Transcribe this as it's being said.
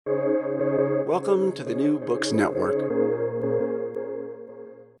Welcome to the New Books Network.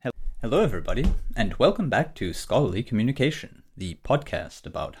 Hello everybody, and welcome back to Scholarly Communication, the podcast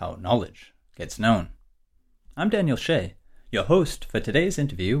about how knowledge gets known. I'm Daniel Shea, your host for today's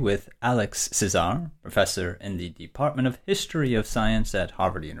interview with Alex Csiszar, professor in the Department of History of Science at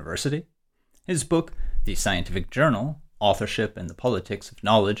Harvard University. His book, The Scientific Journal, Authorship and the Politics of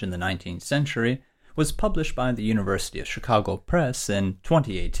Knowledge in the 19th Century, was published by the University of Chicago Press in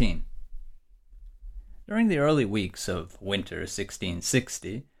 2018. During the early weeks of winter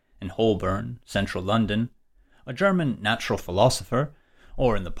 1660, in Holborn, central London, a German natural philosopher,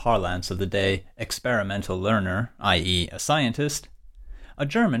 or in the parlance of the day, experimental learner, i.e. a scientist, a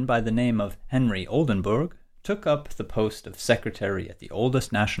German by the name of Henry Oldenburg took up the post of secretary at the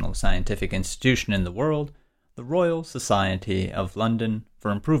oldest national scientific institution in the world, the Royal Society of London for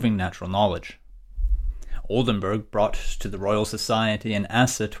Improving Natural Knowledge. Oldenburg brought to the Royal Society an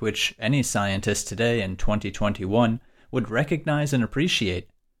asset which any scientist today in 2021 would recognize and appreciate.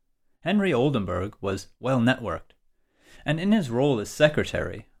 Henry Oldenburg was well networked, and in his role as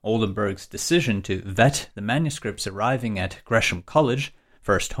secretary, Oldenburg's decision to vet the manuscripts arriving at Gresham College,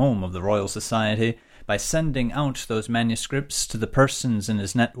 first home of the Royal Society, by sending out those manuscripts to the persons in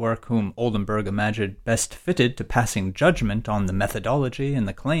his network whom Oldenburg imagined best fitted to passing judgment on the methodology and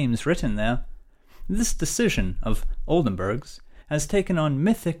the claims written there. This decision of Oldenburg's has taken on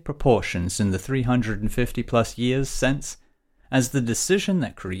mythic proportions in the 350-plus years since, as the decision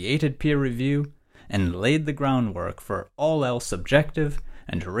that created peer review and laid the groundwork for all else objective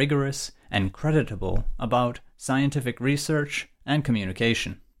and rigorous and creditable about scientific research and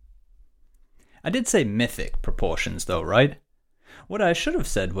communication. I did say mythic proportions though, right? What I should have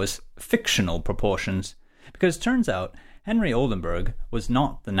said was fictional proportions, because it turns out Henry Oldenburg was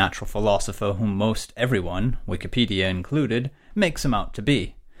not the natural philosopher whom most everyone, Wikipedia included, makes him out to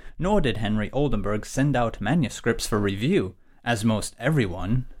be, nor did Henry Oldenburg send out manuscripts for review, as most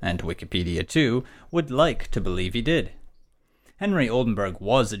everyone, and Wikipedia too, would like to believe he did. Henry Oldenburg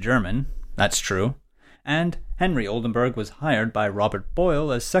was a German, that's true, and Henry Oldenburg was hired by Robert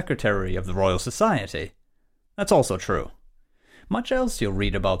Boyle as secretary of the Royal Society. That's also true. Much else you'll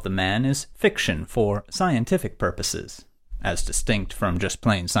read about the man is fiction for scientific purposes, as distinct from just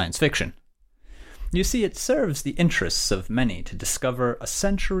plain science fiction. You see, it serves the interests of many to discover a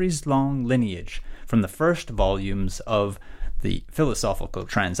centuries-long lineage from the first volumes of the Philosophical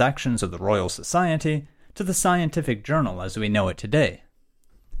Transactions of the Royal Society to the Scientific Journal as we know it today.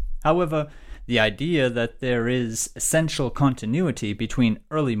 However, the idea that there is essential continuity between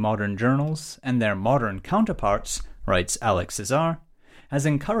early modern journals and their modern counterparts, writes Alex Csiszar, has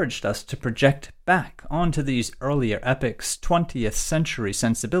encouraged us to project back onto these earlier epochs' 20th century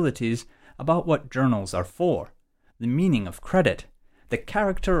sensibilities about what journals are for, the meaning of credit, the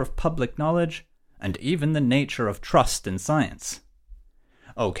character of public knowledge, and even the nature of trust in science.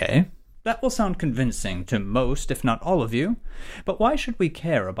 Okay, that will sound convincing to most, if not all of you, but why should we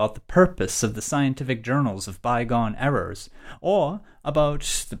care about the purpose of the scientific journals of bygone eras, or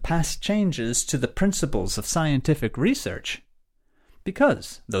about the past changes to the principles of scientific research?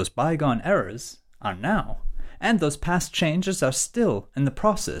 Because those bygone eras are now, and those past changes are still in the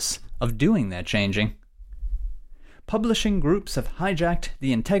process of doing their changing. Publishing groups have hijacked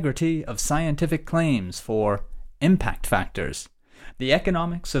the integrity of scientific claims for impact factors. The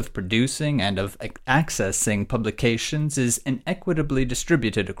economics of producing and of accessing publications is inequitably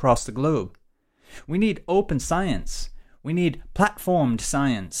distributed across the globe. We need open science. We need platformed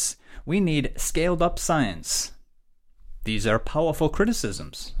science. We need scaled-up science. These are powerful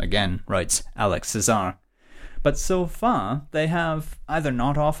criticisms, again, writes Alex Csiszar. But so far, they have either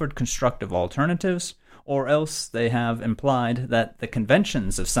not offered constructive alternatives, or else they have implied that the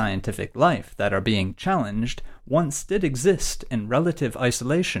conventions of scientific life that are being challenged once did exist in relative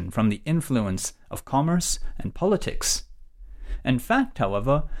isolation from the influence of commerce and politics. In fact,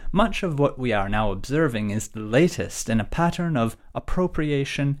 however, much of what we are now observing is the latest in a pattern of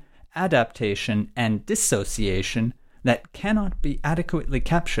appropriation, adaptation, and dissociation that cannot be adequately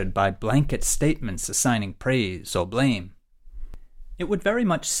captured by blanket statements assigning praise or blame. It would very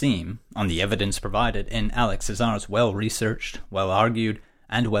much seem, on the evidence provided in Alex Csiszar's well-researched, well-argued,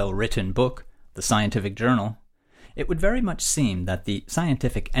 and well-written book, The Scientific Journal, it would very much seem that the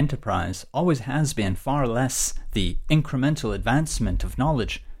scientific enterprise always has been far less the incremental advancement of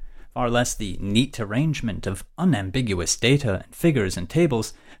knowledge, far less the neat arrangement of unambiguous data and figures and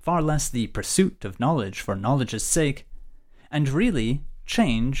tables, far less the pursuit of knowledge for knowledge's sake, and really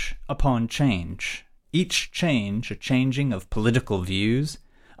change upon change. Each change a changing of political views,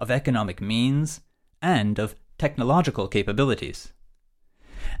 of economic means, and of technological capabilities.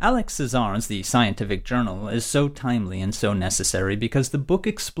 Alex Csiszar's The Scientific Journal is so timely and so necessary because the book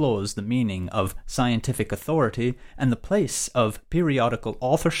explores the meaning of scientific authority and the place of periodical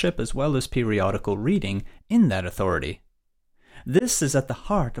authorship as well as periodical reading in that authority. This is at the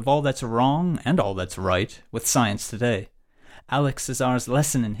heart of all that's wrong and all that's right with science today. Alex Csiszar's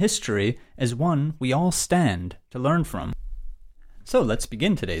lesson in history is one we all stand to learn from. So let's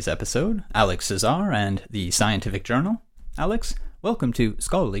begin today's episode. Alex Csiszar and The Scientific Journal. Alex, welcome to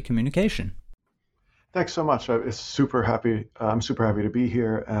Scholarly Communication. Thanks so much. I'm super happy to be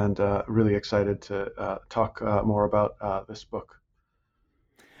here and really excited to talk more about this book.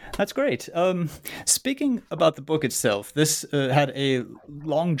 That's great. Speaking about the book itself, this had a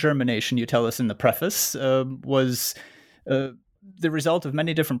long germination, you tell us in the preface, was the result of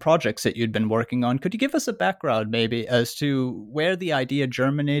many different projects that you'd been working on. Could you give us a background maybe as to where the idea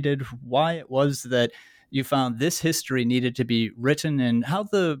germinated, why it was that you found this history needed to be written, and how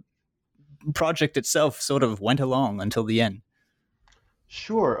the project itself sort of went along until the end?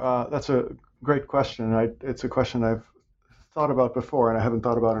 Sure. That's a great question. It's a question I've thought about before and I haven't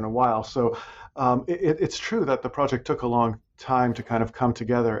thought about in a while. So it's true that the project took a long time to kind of come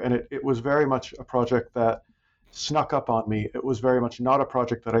together, and it was very much a project that snuck up on me. It was very much not a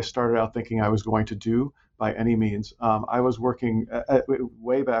project that I started out thinking I was going to do by any means. I was working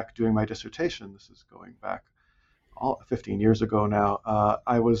way back doing my dissertation. This is going back 15 years ago now.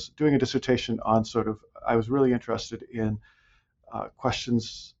 I was doing a dissertation on I was really interested in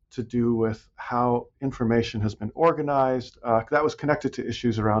questions to do with how information has been organized. That was connected to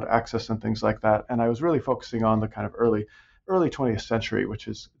issues around access and things like that. And I was really focusing on the kind of early 20th century, which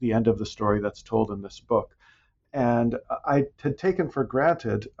is the end of the story that's told in this book. And I had taken for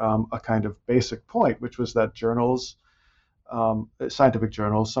granted a kind of basic point, which was that journals, scientific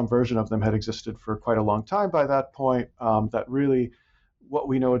journals, some version of them had existed for quite a long time by that point, that really what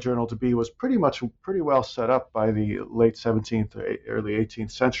we know a journal to be was pretty well set up by the late 17th or early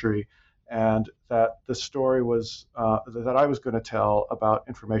 18th century, and that the story was that I was going to tell about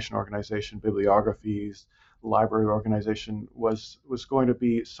information organization, bibliographies, library organization was going to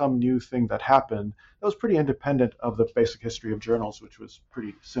be some new thing that happened that was pretty independent of the basic history of journals, which was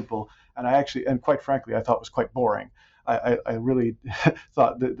pretty simple. And quite frankly, I thought was quite boring. I really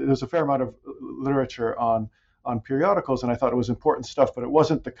thought that there was a fair amount of literature on periodicals, and I thought it was important stuff, but it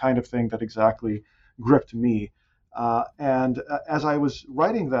wasn't the kind of thing that exactly gripped me. And as I was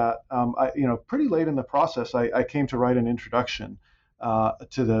writing that, pretty late in the process, I came to write an introduction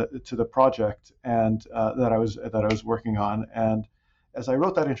to the project and that I was working on. And as I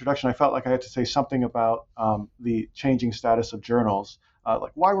wrote that introduction, I felt like I had to say something about the changing status of journals.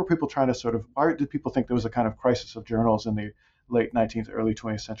 Like, why did people think there was a kind of crisis of journals in the late 19th, early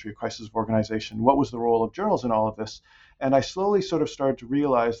 20th century, crisis of organization? What was the role of journals in all of this? And I slowly sort of started to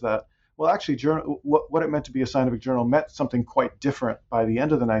realize that, well, actually, what it meant to be a scientific journal meant something quite different by the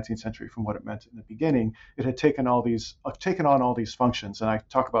end of the 19th century from what it meant in the beginning. It had taken on all these functions, and I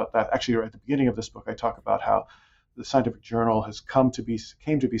talk about that actually right at the beginning of this book. I talk about how the scientific journal has came to be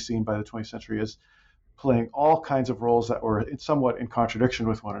seen by the 20th century as playing all kinds of roles that were somewhat in contradiction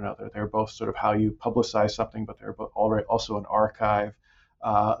with one another. They're both sort of how you publicize something, but they're both already also an archive.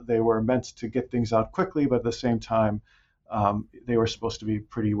 They were meant to get things out quickly, but at the same time, they were supposed to be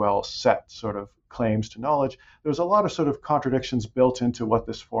pretty well set sort of claims to knowledge. There was a lot of sort of contradictions built into what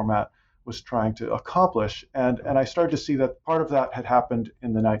this format was trying to accomplish. And I started to see that part of that had happened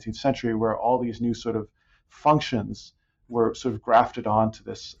in the 19th century, where all these new sort of functions were sort of grafted onto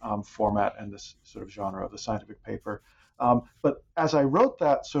this format and this sort of genre of the scientific paper. But as I wrote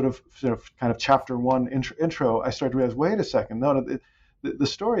that sort of kind of chapter one intro, I started to realize, wait a second, no, the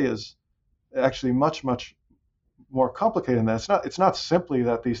story is actually much more complicated than that. It's not simply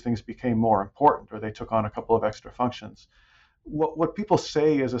that these things became more important or they took on a couple of extra functions. What people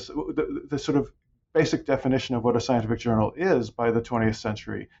say is the sort of basic definition of what a scientific journal is by the 20th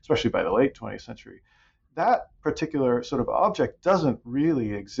century, especially by the late 20th century. That particular sort of object doesn't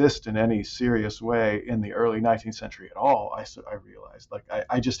really exist in any serious way in the early 19th century at all. I realized, like,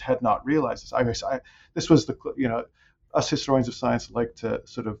 I just had not realized this. This was us historians of science like to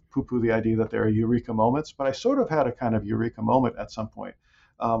sort of poo-poo the idea that there are eureka moments, but I sort of had a kind of eureka moment at some point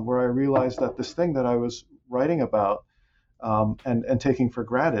where I realized that this thing that I was writing about and taking for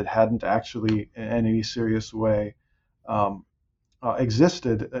granted hadn't actually in any serious way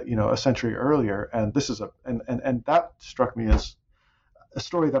existed, a century earlier. And this is and that struck me as a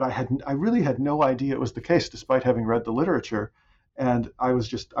story that I really had no idea it was the case, despite having read the literature. And I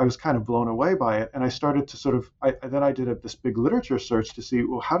was kind of blown away by it. And I started to then I did this big literature search to see,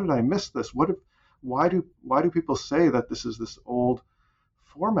 well, how did I miss this? Why do people say that this is this old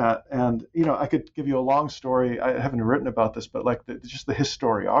format. And, I could give you a long story. I haven't written about this, but like just the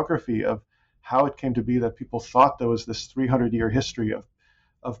historiography of how it came to be that people thought there was this 300-year history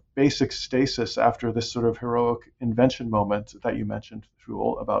of basic stasis after this sort of heroic invention moment that you mentioned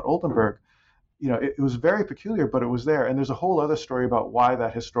through about Oldenburg. It was very peculiar, but it was there. And there's a whole other story about why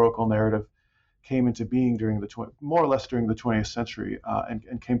that historical narrative came into being more or less during the 20th century,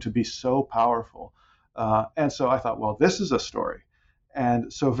 and came to be so powerful. And so I thought, well, this is a story.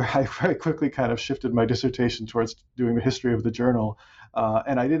 And so I very quickly kind of shifted my dissertation towards doing the history of the journal.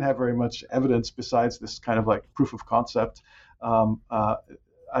 And I didn't have very much evidence besides this kind of like proof of concept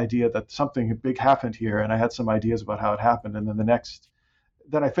idea that something big happened here. And I had some ideas about how it happened. And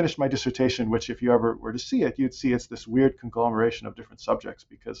then I finished my dissertation, which if you ever were to see it, you'd see it's this weird conglomeration of different subjects,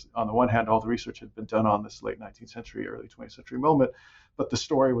 because on the one hand, all the research had been done on this late 19th century, early 20th century moment, but the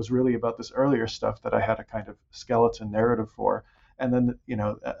story was really about this earlier stuff that I had a kind of skeleton narrative for. And then,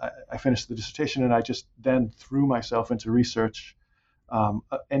 I finished the dissertation, and I just then threw myself into research,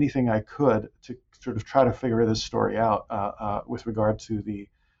 anything I could to sort of try to figure this story out with regard to the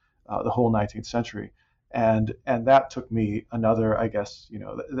whole 19th century. And that took me another, I guess,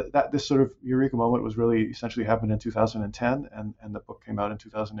 that this sort of eureka moment was really essentially happened in 2010, and the book came out in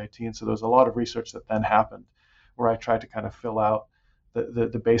 2018. So there was a lot of research that then happened where I tried to kind of fill out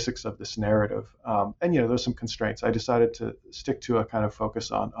the basics of this narrative. And, there's some constraints. I decided to stick to a kind of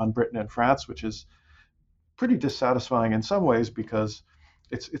focus on Britain and France, which is pretty dissatisfying in some ways because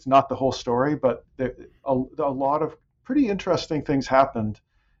it's not the whole story, but a lot of pretty interesting things happened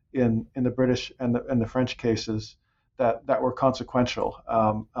in the British and the French cases that were consequential,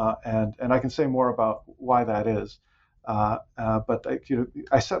 and I can say more about why that is. But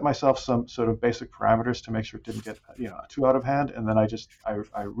I set myself some sort of basic parameters to make sure it didn't get too out of hand, and then I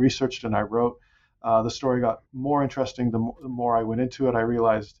researched and I wrote. The story got more interesting the more I went into it. I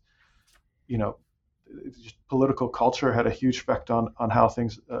realized, political culture had a huge effect on how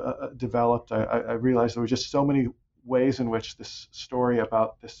things developed. I realized there were just so many ways in which this story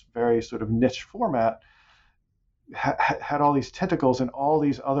about this very sort of niche format had all these tentacles and all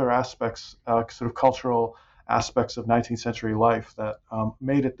these other aspects, sort of cultural aspects of 19th century life that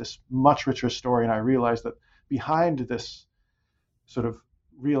made it this much richer story. And I realized that behind this sort of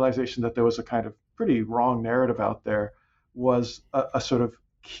realization that there was a kind of pretty wrong narrative out there was a sort of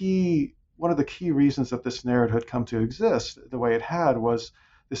one of the key reasons that this narrative had come to exist the way it had was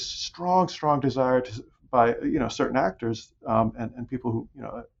this strong desire by certain actors and people who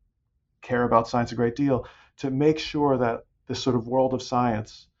care about science a great deal to make sure that this sort of world of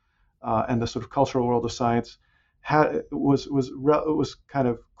science and the sort of cultural world of science was kind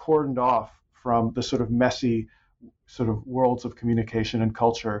of cordoned off from the sort of messy sort of worlds of communication and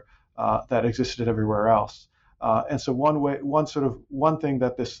culture that existed everywhere else. And so one thing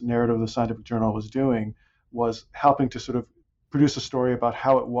that this narrative of the scientific journal was doing was helping to sort of produce a story about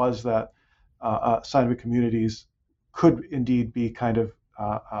how it was that scientific communities could indeed be kind of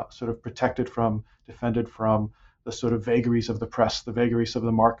sort of defended from the sort of vagaries of the press, the vagaries of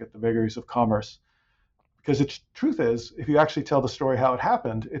the market, the vagaries of commerce. Because the truth is, if you actually tell the story how it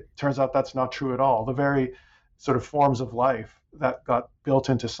happened, it turns out that's not true at all. The very sort of forms of life that got built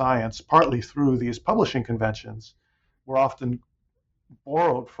into science, partly through these publishing conventions, were often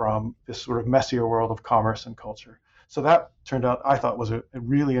borrowed from this sort of messier world of commerce and culture. So that turned out, I thought, was a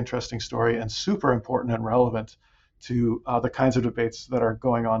really interesting story and super important and relevant to the kinds of debates that are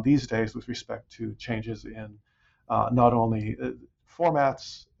going on these days with respect to changes in not only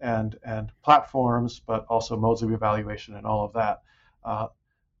formats and platforms, but also modes of evaluation and all of that.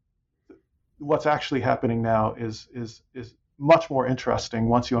 What's actually happening now is much more interesting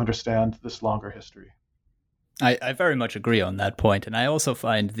once you understand this longer history. I very much agree on that point. And I also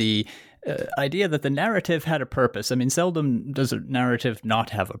find the idea that the narrative had a purpose. I mean, seldom does a narrative not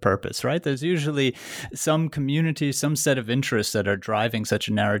have a purpose, right? There's usually some community, some set of interests that are driving such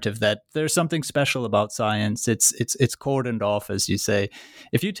a narrative that there's something special about science. It's cordoned off, as you say.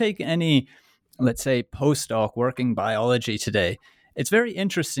 If you take any, let's say, postdoc working biology today, it's very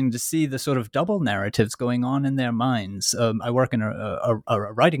interesting to see the sort of double narratives going on in their minds. I work in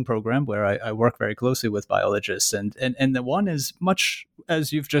a writing program where I work very closely with biologists, and the one is much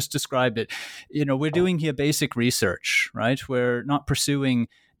as you've just described it. We're doing here basic research, right? We're not pursuing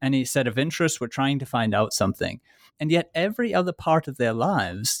any set of interests. We're trying to find out something. And yet every other part of their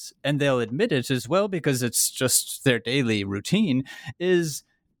lives, and they'll admit it as well because it's just their daily routine, is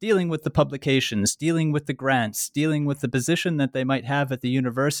dealing with the publications, dealing with the grants, dealing with the position that they might have at the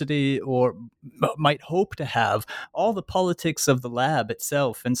university or might hope to have, all the politics of the lab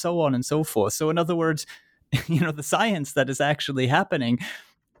itself, and so on and so forth. So in other words, the science that is actually happening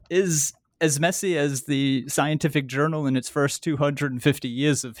is as messy as the scientific journal in its first 250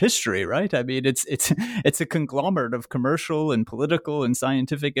 years of history, right? I mean, it's a conglomerate of commercial and political and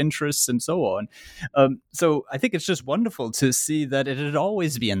scientific interests and so on. So I think it's just wonderful to see that it had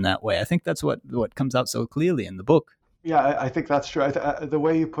always been that way. I think that's what comes out so clearly in the book. Yeah, I think that's true. The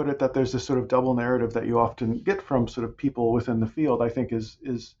way you put it, that there's this sort of double narrative that you often get from sort of people within the field, I think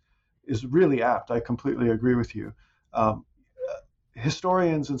is really apt. I completely agree with you. Um,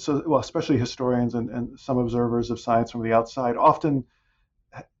 Historians especially historians and some observers of science from the outside often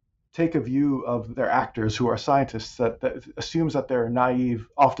take a view of their actors who are scientists that assumes that they're naive,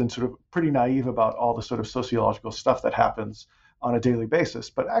 often sort of pretty naive about all the sort of sociological stuff that happens on a daily basis.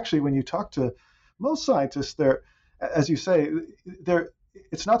 But actually, when you talk to most scientists, they're, as you say,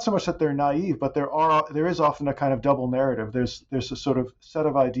 it's not so much that they're naive, but there is often a kind of double narrative. There's a sort of set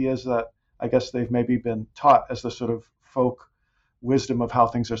of ideas that I guess they've maybe been taught as the sort of folk wisdom of how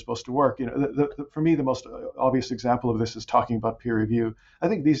things are supposed to work. For me, the most obvious example of this is talking about peer review. I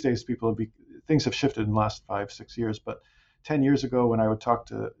think these days things have shifted in the last 5-6 years, but 10 years ago, when I would talk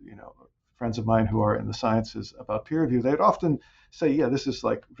to friends of mine who are in the sciences about peer review, they'd often say, yeah, this is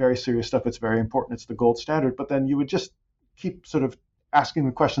like very serious stuff. It's very important. It's the gold standard. But then you would just keep sort of asking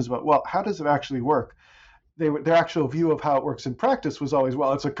them questions about, well, how does it actually work? Their actual view of how it works in practice was always,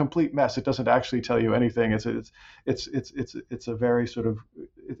 well, it's a complete mess. It doesn't actually tell you anything. It's a very sort of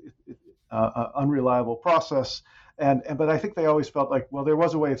unreliable process. But I think they always felt like, well, there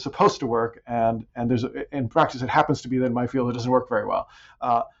was a way it's supposed to work, and in practice it happens to be that in my field it doesn't work very well.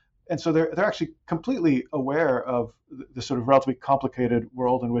 And so they're actually completely aware of the sort of relatively complicated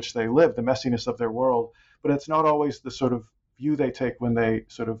world in which they live, the messiness of their world. But it's not always the sort of view they take when they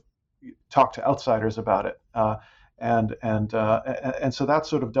sort of talk to outsiders about it. And so that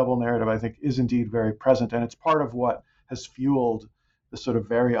sort of double narrative, I think, is indeed very present, and it's part of what has fueled the sort of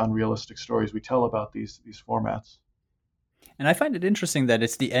very unrealistic stories we tell about these formats. And I find it interesting that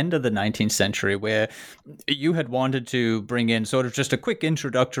it's the end of the 19th century where you had wanted to bring in sort of just a quick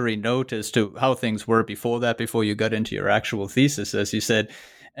introductory note as to how things were before that, before you got into your actual thesis, as you said.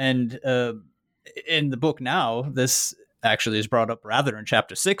 And in the book now, this actually is brought up rather in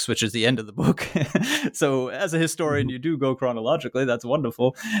chapter 6, which is the end of the book. So as a historian, you do go chronologically. That's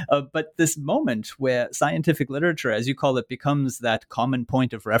wonderful. But this moment where scientific literature, as you call it, becomes that common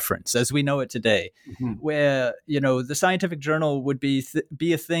point of reference as we know it today, where, the scientific journal would be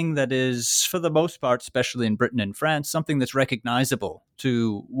a thing that is, for the most part, especially in Britain and France, something that's recognizable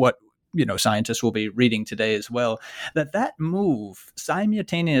to what scientists will be reading today as well, that move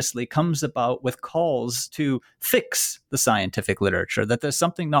simultaneously comes about with calls to fix the scientific literature, that there's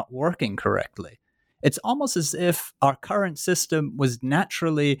something not working correctly. It's almost as if our current system was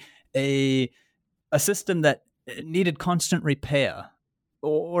naturally a system that needed constant repair.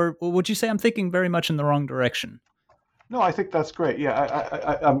 Or would you say I'm thinking very much in the wrong direction? No, I think that's great.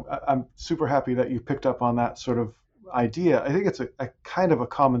 Yeah, I'm super happy that you picked up on that sort of idea. I think it's a kind of a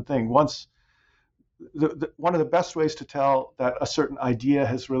common thing. Once one of the best ways to tell that a certain idea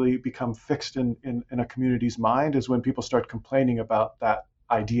has really become fixed in a community's mind is when people start complaining about that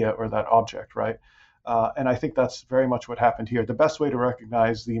idea or that object, right? And I think that's very much what happened here. The best way to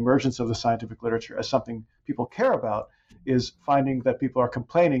recognize the emergence of the scientific literature as something people care about is finding that people are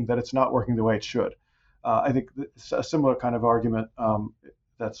complaining that it's not working the way it should. I think a similar kind of argument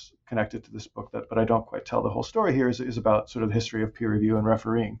that's connected to this book, but I don't quite tell the whole story here, is about sort of the history of peer review and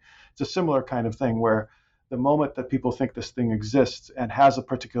refereeing. It's a similar kind of thing where the moment that people think this thing exists and has a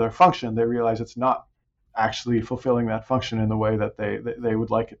particular function, they realize it's not actually fulfilling that function in the way that they would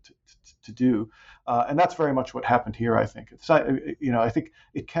like it to do. And that's very much what happened here, I think. I think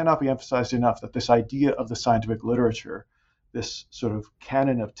it cannot be emphasized enough that this idea of the scientific literature, this sort of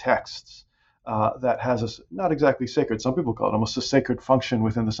canon of texts, that has a not exactly sacred, some people call it almost a sacred function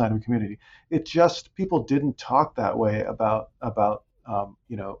within the scientific community. It just, people didn't talk that way about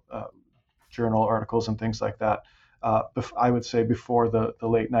journal articles and things like that. I would say before the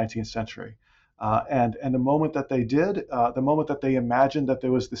late 19th century. And the moment that they did, the moment that they imagined that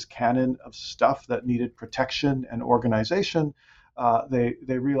there was this canon of stuff that needed protection and organization, they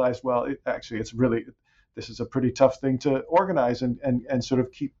realized, well, this is a pretty tough thing to organize and sort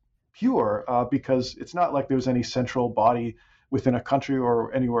of keep pure, because it's not like there was any central body within a country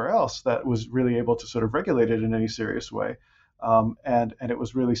or anywhere else that was really able to sort of regulate it in any serious way. And it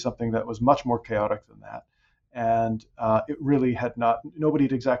was really something that was much more chaotic than that. And it really nobody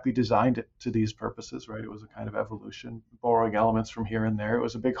had exactly designed it to these purposes, right? It was a kind of evolution, borrowing elements from here and there. It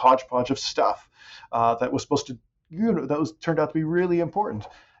was a big hodgepodge of stuff that was supposed to, turned out to be really important.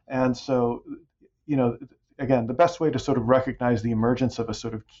 And so, again, the best way to sort of recognize the emergence of a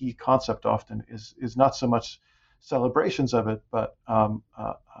sort of key concept often is not so much celebrations of it, but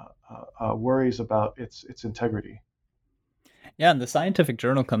worries about its integrity. Yeah, and the scientific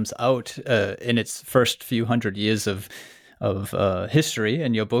journal comes out in its first few hundred years of history,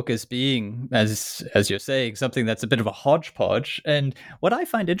 and your book is being, as you're saying, something that's a bit of a hodgepodge. And what I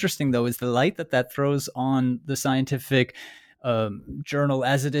find interesting, though, is the light that throws on the scientific journal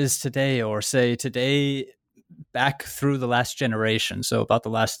as it is today, or say today back through the last generation, so about the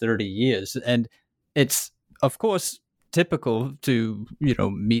last 30 years. And it's, of course, typical to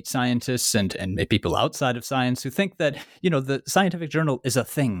meet scientists and people outside of science who think that the scientific journal is a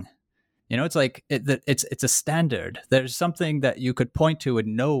thing. It's like it's a standard. There's something that you could point to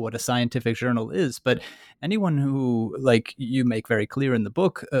and know what a scientific journal is. But anyone who, like you make very clear in the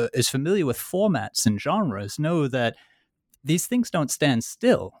book, is familiar with formats and genres know that these things don't stand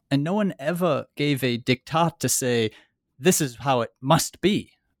still, and no one ever gave a diktat to say this is how it must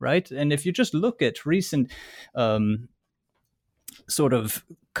be, right? And if you just look at recent sort of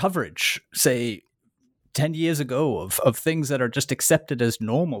coverage, say 10 years ago, of things that are just accepted as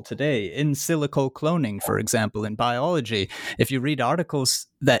normal today, in silico cloning, for example, in biology. If you read articles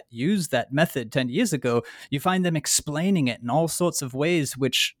that use that method 10 years ago, you find them explaining it in all sorts of ways,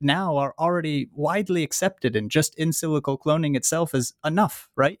 which now are already widely accepted, and just in silico cloning itself is enough,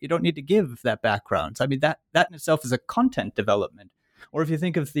 right? You don't need to give that background. I mean, that in itself is a content development. Or if you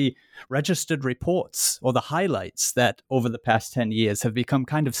think of the registered reports or the highlights that over the past 10 years have become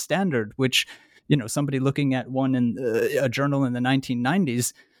kind of standard, which somebody looking at one in a journal in the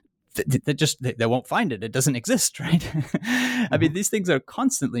 1990s, they won't find it. It doesn't exist, right? I mean, these things are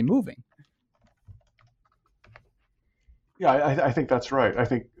constantly moving. Yeah, I think that's right. I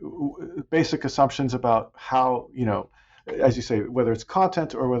think basic assumptions about how, as you say, whether it's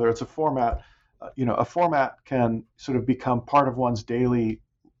content or whether it's a format, a format can sort of become part of one's daily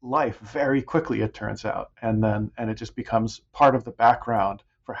life very quickly, it turns out, and it just becomes part of the background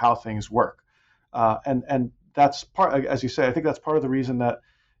for how things work. And that's part, as you say, I think that's part of the reason that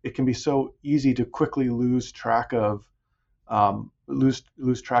it can be so easy to quickly lose track of this,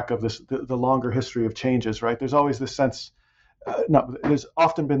 the longer history of changes, right? There's always this sense, there's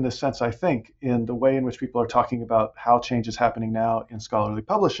often been this sense, I think, in the way in which people are talking about how change is happening now in scholarly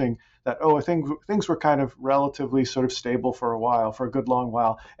publishing, that, I think things were kind of relatively sort of stable for a while, for a good long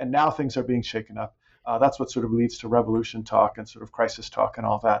while, and now things are being shaken up. That's what sort of leads to revolution talk and sort of crisis talk and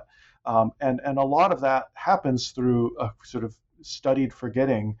all that. And a lot of that happens through a sort of studied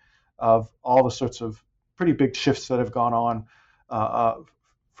forgetting of all the sorts of pretty big shifts that have gone on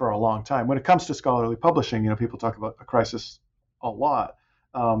for a long time. When it comes to scholarly publishing, people talk about a crisis a lot.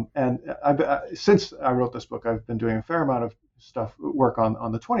 And since I wrote this book, I've been doing a fair amount of work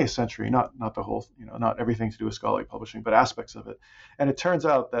on the 20th century, not the whole, not everything to do with scholarly publishing, but aspects of it. And it turns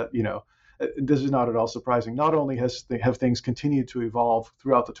out that, this is not at all surprising. Not only have things continued to evolve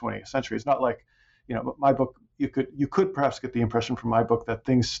throughout the 20th century, it's not like, my book, you could perhaps get the impression from my book that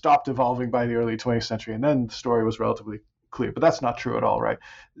things stopped evolving by the early 20th century and then the story was relatively clear, but that's not true at all, right?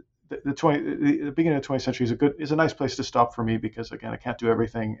 The beginning of the 20th century is a nice place to stop for me, because again, I can't do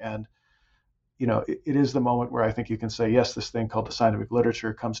everything, and it is the moment where I think you can say, yes, this thing called the scientific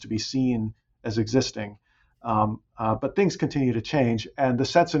literature comes to be seen as existing, but things continue to change, and the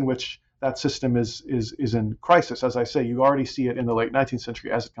sense in which that system is in crisis, as I say, you already see it in the late 19th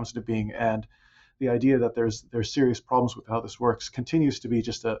century as it comes to being, and the idea that there's serious problems with how this works continues to be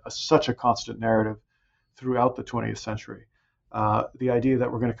just such a constant narrative throughout the 20th century. The idea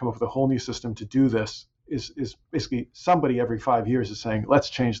that we're going to come up with a whole new system to do this is basically somebody every 5 years is saying,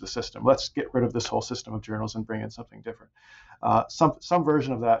 let's change the system. Let's get rid of this whole system of journals and bring in something different. Some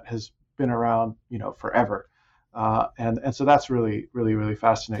version of that has been around, forever. And so that's really, really, really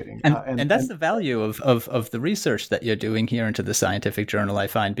fascinating. And that's the value of the research that you're doing here into the scientific journal, I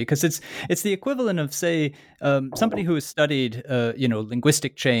find, because it's the equivalent of, say, somebody who has studied,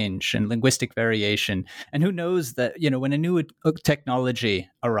 linguistic change and linguistic variation, and who knows that, when a new technology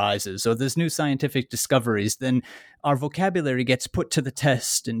arises or there's new scientific discoveries, then our vocabulary gets put to the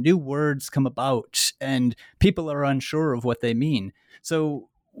test and new words come about and people are unsure of what they mean. So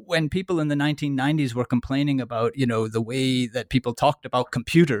when people in the 1990s were complaining about, the way that people talked about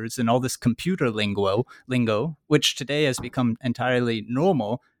computers and all this computer lingo, which today has become entirely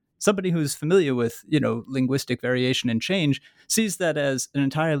normal, somebody who's familiar with, linguistic variation and change sees that as an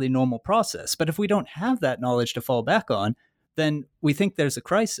entirely normal process. But if we don't have that knowledge to fall back on, then we think there's a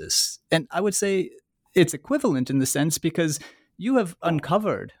crisis. And I would say it's equivalent in the sense, because you have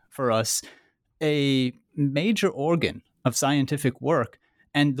uncovered for us a major organ of scientific work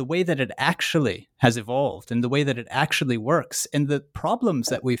and the way that it actually has evolved and the way that it actually works and the problems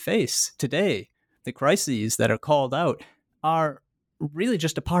that we face today, the crises that are called out, are really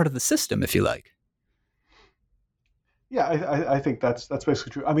just a part of the system, if you like. Yeah, I think that's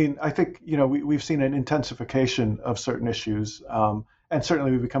basically true. I mean, I think we've seen an intensification of certain issues, and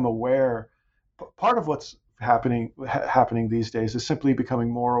certainly we've become aware. Part of what's happening these days is simply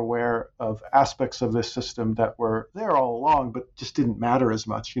becoming more aware of aspects of this system that were there all along, but just didn't matter as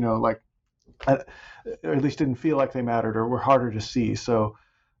much. Like, or at least didn't feel like they mattered, or were harder to see. So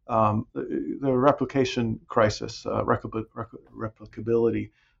the replication crisis,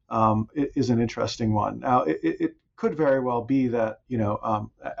 replicability, is an interesting one. Now, it could very well be that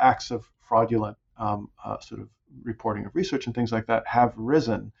acts of fraudulent sort of reporting of research and things like that have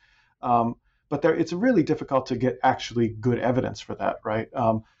risen, but it's really difficult to get actually good evidence for that, right?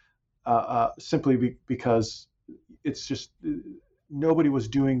 Simply because it's just nobody was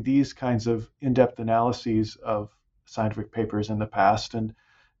doing these kinds of in-depth analyses of scientific papers in the past, and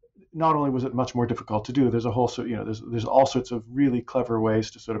not only was it much more difficult to do, there's a whole there's all sorts of really clever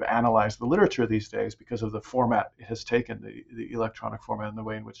ways to sort of analyze the literature these days because of the format it has taken, the electronic format, and the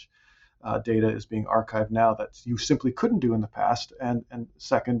way in which data is being archived now that you simply couldn't do in the past. And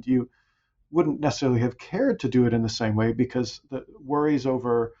second, you wouldn't necessarily have cared to do it in the same way because the worries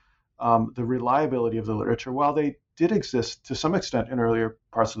over the reliability of the literature, while they did exist to some extent in earlier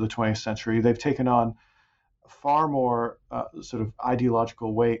parts of the 20th century, they've taken on far more sort of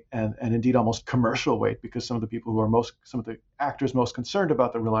ideological weight and indeed almost commercial weight, because some of the actors most concerned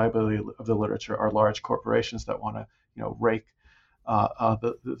about the reliability of the literature are large corporations that want to rake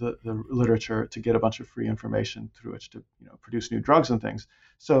the literature to get a bunch of free information through which to produce new drugs and things.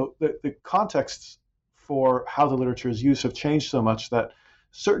 So the contexts for how the literature is used have changed so much that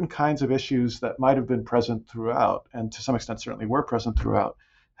certain kinds of issues that might have been present throughout, and to some extent certainly were present throughout,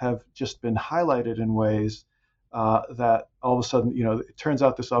 have just been highlighted in ways that all of a sudden, it turns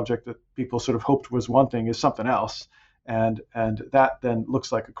out this object that people sort of hoped was one thing is something else. And that then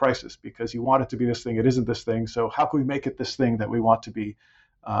looks like a crisis because you want it to be this thing, it isn't this thing. So how can we make it this thing that we want to be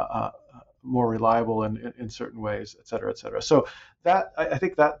more reliable in certain ways, et cetera, et cetera. So that I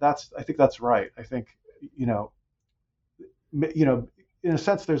think that's right. I think in a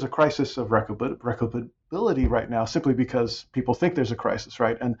sense there's a crisis of replicability right now simply because people think there's a crisis,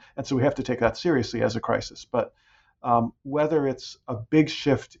 right? And so we have to take that seriously as a crisis. But whether it's a big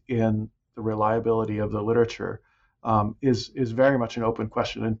shift in the reliability of the literature is very much an open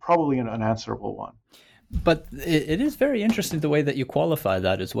question and probably an unanswerable one. But it is very interesting the way that you qualify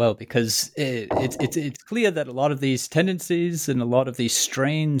that as well, because it's clear that a lot of these tendencies and a lot of these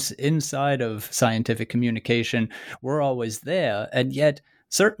strains inside of scientific communication were always there, and yet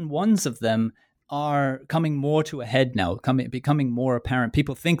certain ones of them are coming more to a head now, becoming more apparent.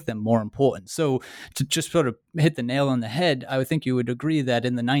 People think them more important. So to just sort of hit the nail on the head, I would think you would agree that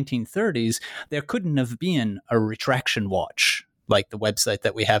in the 1930s, there couldn't have been a retraction watch like the website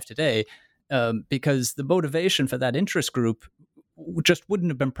that we have today, because the motivation for that interest group just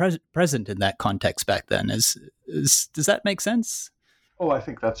wouldn't have been present in that context back then. Does that make sense? Oh, I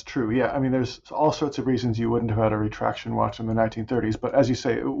think that's true. Yeah, I mean, there's all sorts of reasons you wouldn't have had a retraction watch in the 1930s. But as you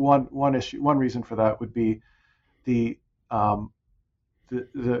say, one reason for that would be the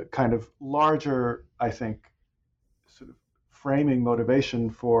kind of larger, I think, sort of framing motivation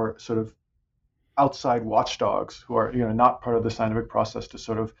for sort of outside watchdogs who are not part of the scientific process to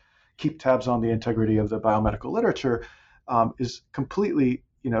sort of keep tabs on the integrity of the biomedical literature is completely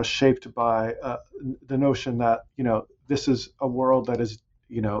shaped by the notion that this is a world that is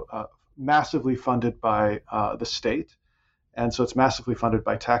massively funded by the state, and so it's massively funded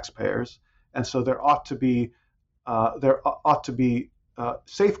by taxpayers, and so there ought to be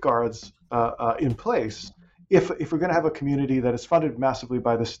safeguards in place if we're going to have a community that is funded massively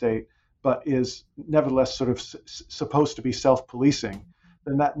by the state but is nevertheless sort of supposed to be self-policing.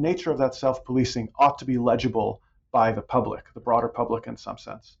 Then that nature of that self-policing ought to be legible by the public, the broader public in some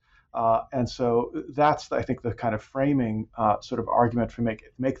sense. And so that's, I think, the kind of framing sort of argument for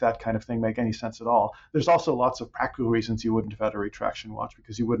make that kind of thing make any sense at all. There's also lots of practical reasons you wouldn't have had a retraction watch,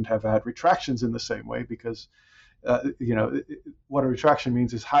 because you wouldn't have had retractions in the same way, because what a retraction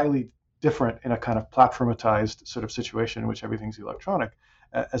means is highly different in a kind of platformatized sort of situation in which everything's electronic,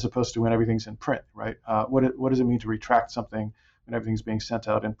 as opposed to when everything's in print, right? What does it mean to retract something when everything's being sent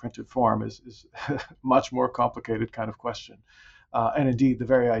out in printed form is much more complicated kind of question. And indeed, the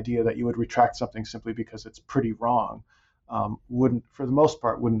very idea that you would retract something simply because it's pretty wrong for the most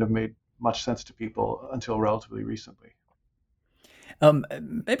part, wouldn't have made much sense to people until relatively recently.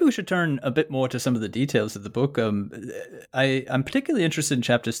 Maybe we should turn a bit more to some of the details of the book. I'm particularly interested in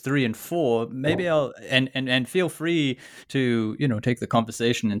chapters 3 and 4. Maybe I'll and feel free to take the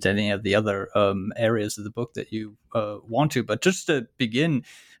conversation into any of the other areas of the book that you want to. But just to begin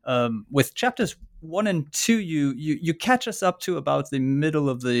with chapters 1 and 2, you catch us up to about the middle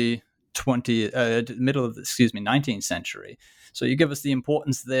of the 19th century. So you give us the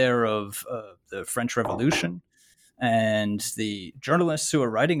importance there of the French Revolution and the journalists who are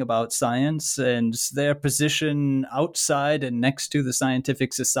writing about science and their position outside and next to the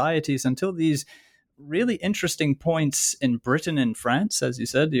scientific societies until these really interesting points in Britain and France, as you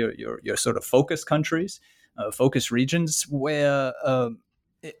said, your sort of focus countries, focus regions, where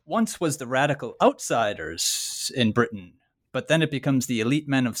it once was the radical outsiders in Britain. But then it becomes the elite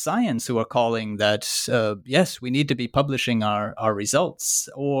men of science who are calling that, yes, we need to be publishing our results.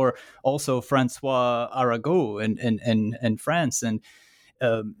 Or also Francois Arago in France and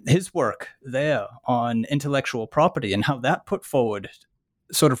his work there on intellectual property and how that put forward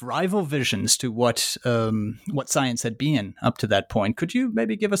sort of rival visions to what science had been up to that point. Could you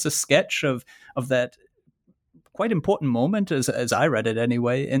maybe give us a sketch of that quite important moment, as I read it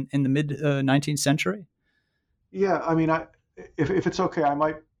anyway, in the mid 19th century? Yeah, I mean, if it's okay,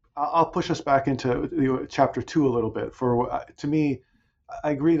 I'll push us back into chapter 2 a little bit. To me, I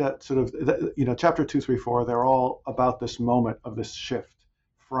agree that sort of chapter 2, 3, 4, they're all about this moment of this shift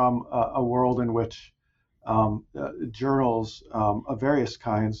from a world in which journals of various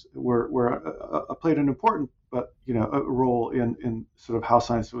kinds played an important a role in sort of how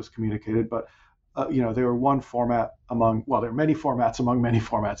science was communicated, but they were one format there are many formats among many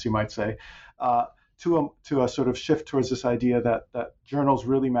formats, you might say. To a sort of shift towards this idea that journals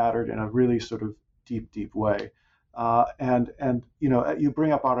really mattered in a really sort of deep way, and you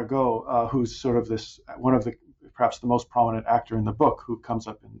bring up Arago, who's sort of one of the perhaps the most prominent actor in the book, who comes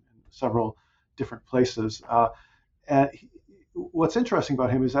up in several different places. And what's interesting about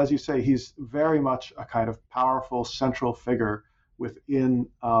him is, as you say, he's very much a kind of powerful central figure within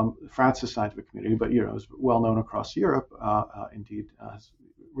France's scientific community, but is well known across Europe. Indeed, has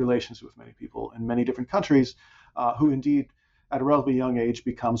relations with many people in many different countries, who indeed, at a relatively young age,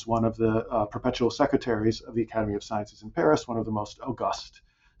 becomes one of the perpetual secretaries of the Academy of Sciences in Paris, one of the most august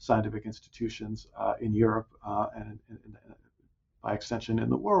scientific institutions in Europe and by extension in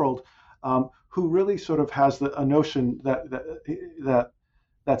the world, who really sort of has a notion that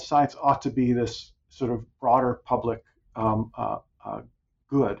science ought to be this sort of broader public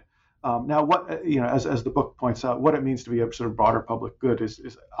good. Now, as the book points out, what it means to be a sort of broader public good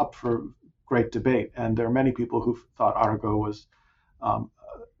is up for great debate, and there are many people who thought Arago was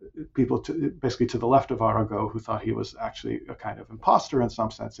basically to the left of Arago, who thought he was actually a kind of imposter in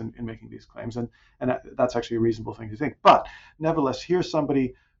some sense in making these claims, and that's actually a reasonable thing to think. But nevertheless, here's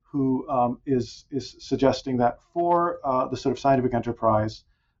somebody who is suggesting that for the sort of scientific enterprise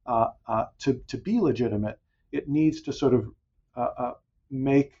to be legitimate, it needs to sort of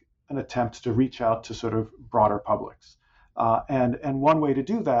make an attempt to reach out to sort of broader publics. And one way to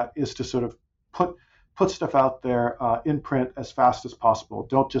do that is to sort of put stuff out there in print as fast as possible.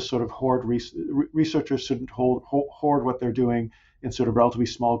 Don't just sort of hoard. Researchers shouldn't hoard what they're doing in sort of relatively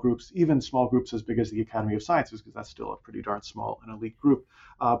small groups, even small groups as big as the Academy of Sciences, because that's still a pretty darn small and elite group.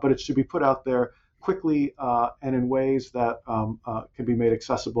 But it should be put out there quickly and in ways that can be made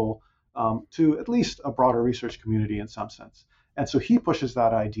accessible to at least a broader research community in some sense. And so he pushes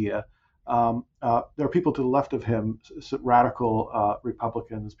that idea. There are people to the left of him, radical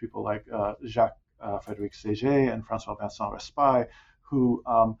Republicans, people like Jacques Frédéric Ségué and François Vincent Raspail, who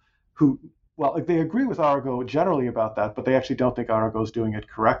they agree with Arago generally about that, but they actually don't think Arago is doing it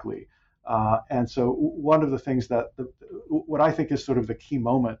correctly. And so one of the things what I think is sort of the key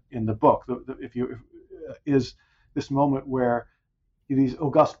moment in the book, is this moment where these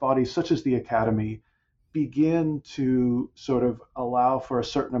august bodies, such as the Academy, begin to sort of allow for a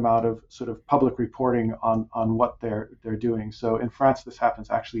certain amount of sort of public reporting on what they're doing. So in France, this happens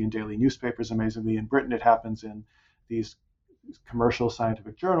actually in daily newspapers, amazingly. In Britain, it happens in these commercial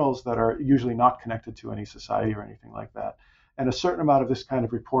scientific journals that are usually not connected to any society or anything like that. And a certain amount of this kind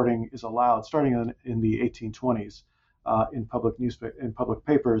of reporting is allowed, starting in the 1820s, in public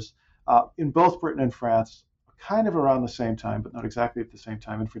papers, in both Britain and France, kind of around the same time, but not exactly at the same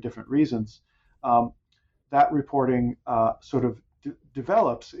time, and for different reasons. That reporting sort of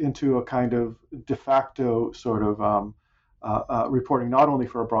develops into a kind of de facto sort of reporting, not only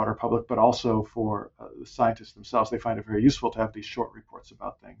for a broader public, but also for the scientists themselves. They find it very useful to have these short reports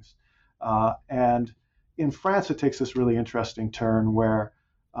about things. And in France, it takes this really interesting turn where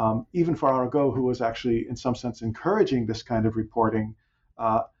even for Arago, who was actually in some sense encouraging this kind of reporting,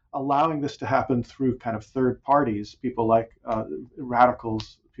 allowing this to happen through kind of third parties, people like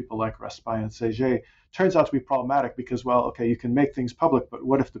radicals, people like Raspail and Ségué, turns out to be problematic because, well, okay, you can make things public, but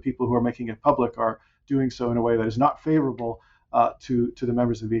what if the people who are making it public are doing so in a way that is not favorable to the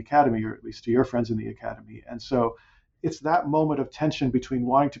members of the academy, or at least to your friends in the academy? And so it's that moment of tension between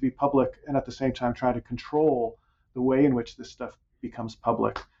wanting to be public and at the same time trying to control the way in which this stuff becomes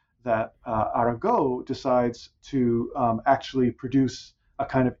public that Arago decides to actually produce a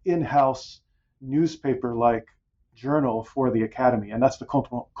kind of in-house newspaper-like journal for the academy, and that's the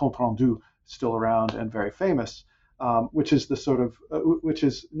Compte Rendu, still around and very famous, which is the sort of which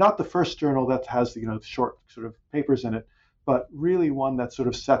is not the first journal that has the short sort of papers in it, but really one that sort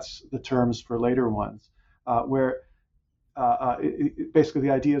of sets the terms for later ones, where basically the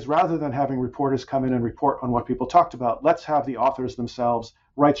idea is, rather than having reporters come in and report on what people talked about, let's have the authors themselves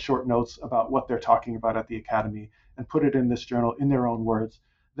write short notes about what they're talking about at the academy and put it in this journal in their own words.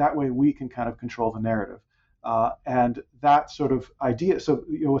 That way we can kind of control the narrative. And that sort of idea, so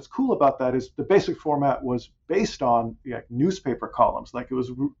what's cool about that is the basic format was based on newspaper columns. Like, it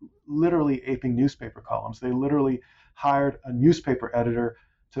was literally aping newspaper columns. They literally hired a newspaper editor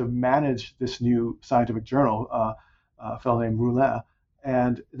to manage this new scientific journal, a fellow named Roulin,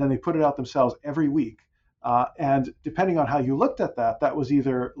 and then they put it out themselves every week. And depending on how you looked at that, that was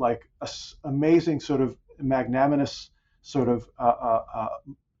either like an amazing sort of magnanimous sort of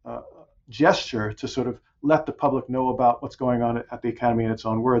gesture to sort of let the public know about what's going on at the academy in its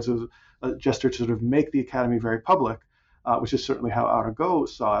own words. It was a gesture to sort of make the academy very public, which is certainly how Arago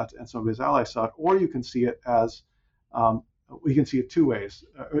saw it and some of his allies saw it. Or you can see it as we can see it two ways.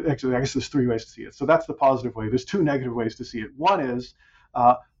 Actually, I guess there's three ways to see it. So that's the positive way. There's two negative ways to see it. One is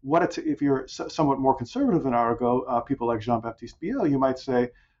if you're somewhat more conservative than Arago, people like Jean-Baptiste Biot, you might say,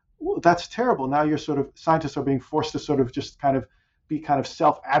 well, that's terrible. Now you're sort of, scientists are being forced to sort of just kind of be kind of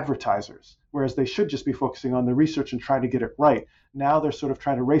self-advertisers, whereas they should just be focusing on the research and trying to get it right. Now they're sort of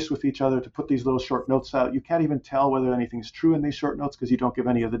trying to race with each other to put these little short notes out. You can't even tell whether anything's true in these short notes because you don't give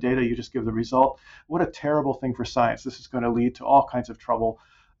any of the data, you just give the result. What a terrible thing for science. This is going to lead to all kinds of trouble,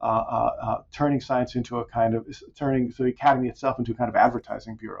 turning science into turning the academy itself into a kind of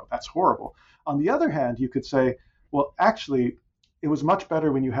advertising bureau. That's horrible. On the other hand, you could say, well, actually, it was much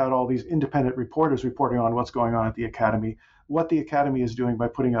better when you had all these independent reporters reporting on what's going on at the academy. What the academy is doing by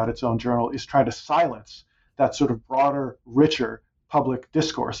putting out its own journal is trying to silence that sort of broader, richer public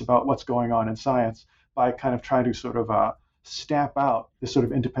discourse about what's going on in science by kind of trying to sort of stamp out this sort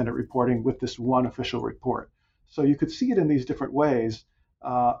of independent reporting with this one official report. So you could see it in these different ways,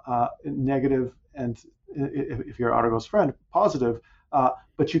 negative and, if you're Arago's friend, positive.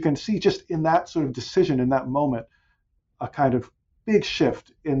 But you can see just in that sort of decision, in that moment, a kind of big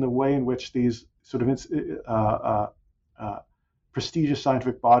shift in the way in which these sort of prestigious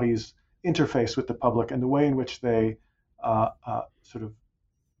scientific bodies interface with the public and the way in which they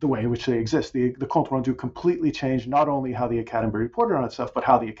the way in which they exist. The Compte Rendu completely changed not only how the academy reported on itself, but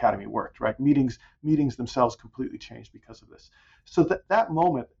how the academy worked. Right? Meetings themselves completely changed because of this. So that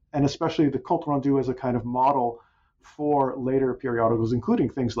moment, and especially the Compte Rendu as a kind of model for later periodicals, including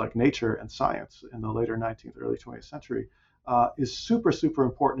things like Nature and Science in the later 19th, early 20th century, is super, super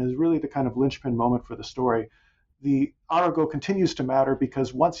important. Is really the kind of linchpin moment for the story. The Arago continues to matter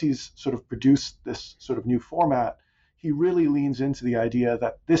because once he's sort of produced this sort of new format, he really leans into the idea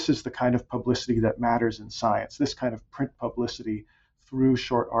that this is the kind of publicity that matters in science, this kind of print publicity through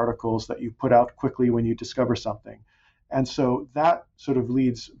short articles that you put out quickly when you discover something. And so that sort of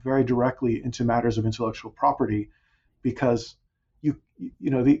leads very directly into matters of intellectual property, because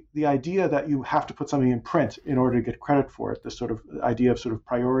the idea that you have to put something in print in order to get credit for it, this sort of idea of sort of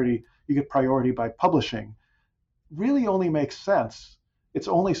priority, you get priority by publishing, really only makes sense. It's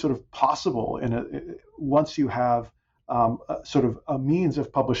only sort of possible once you have sort of a means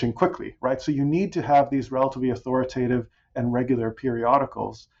of publishing quickly, right? So you need to have these relatively authoritative and regular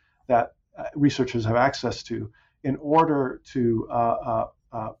periodicals that researchers have access to in order to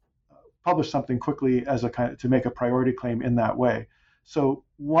publish something quickly as to make a priority claim in that way. So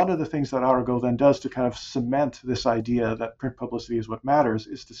one of the things that Arago then does to kind of cement this idea that print publicity is what matters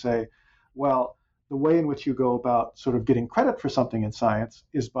is to say, well, the way in which you go about sort of getting credit for something in science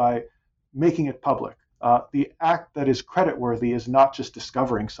is by making it public. The act that is creditworthy is not just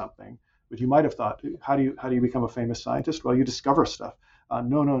discovering something, but you might have thought, how do you become a famous scientist? Well, you discover stuff.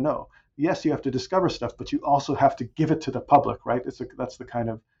 No. Yes, you have to discover stuff, but you also have to give it to the public, right? That's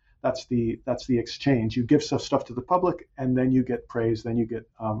the exchange. You give stuff to the public, and then you get praise, then you get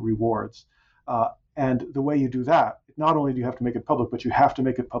rewards. And the way you do that, not only do you have to make it public, but you have to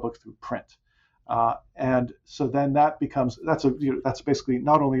make it public through print. And so then that's basically,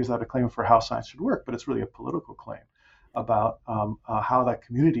 not only is that a claim for how science should work, but it's really a political claim about how that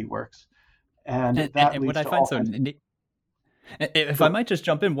community works. And that and leads what I to find all so kinds of. if I might just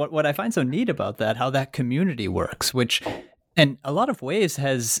jump in, what I find so neat about that, how that community works, which in a lot of ways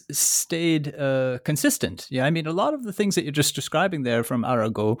has stayed consistent. Yeah, I mean, a lot of the things that you're just describing there from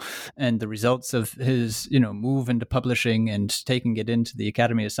Arago and the results of his, move into publishing and taking it into the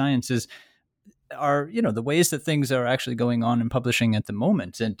Academy of Sciences are, the ways that things are actually going on in publishing at the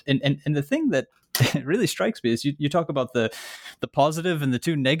moment. And the thing that really strikes me is you talk about the positive and the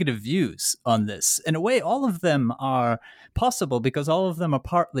two negative views on this. In a way, all of them are possible because all of them are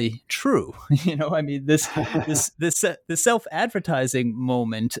partly true. I mean, this self-advertising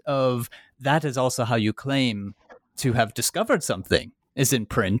moment of that is also how you claim to have discovered something is in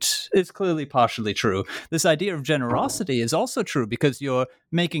print is clearly partially true. This idea of generosity is also true because you're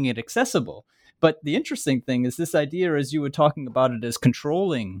making it accessible. But the interesting thing is this idea, as you were talking about it, as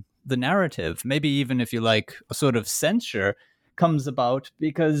controlling the narrative, maybe even if you like a sort of censure, comes about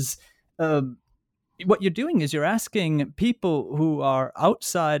because what you're doing is you're asking people who are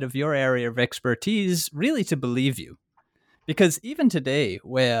outside of your area of expertise really to believe you. Because even today,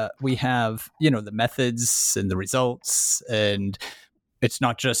 where we have, the methods and the results, and it's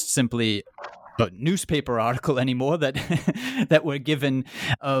not just simply a newspaper article anymore that that we're given.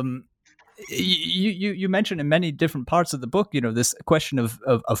 You mentioned in many different parts of the book, this question of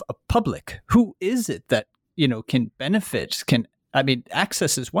public. Who is it that can benefit?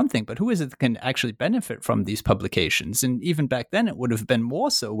 Access is one thing, but who is it that can actually benefit from these publications? And even back then, it would have been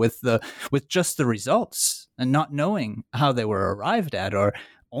more so with just the results and not knowing how they were arrived at, or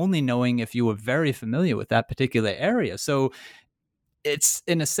only knowing if you were very familiar with that particular area. So it's,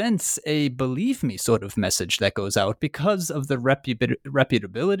 in a sense, a believe me sort of message that goes out because of the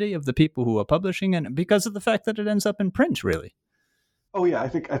reputability of the people who are publishing and because of the fact that it ends up in print, really. Oh yeah, I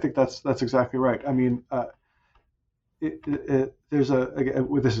think that's exactly right. I mean, there's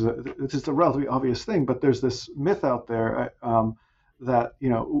this is a relatively obvious thing, but there's this myth out there that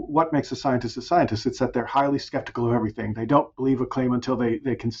what makes a scientist a scientist. It's that they're highly skeptical of everything. They don't believe a claim until they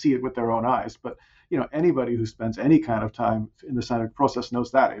can see it with their own eyes. But anybody who spends any kind of time in the scientific process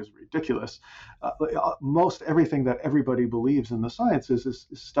knows that is ridiculous. Most everything that everybody believes in the sciences is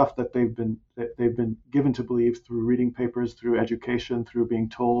stuff that they've been given to believe through reading papers, through education, through being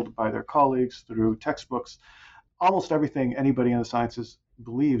told by their colleagues, through textbooks. Almost everything anybody in the sciences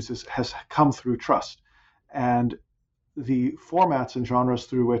believes has come through trust. And the formats and genres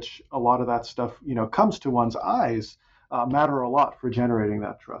through which a lot of that stuff comes to one's eyes matter a lot for generating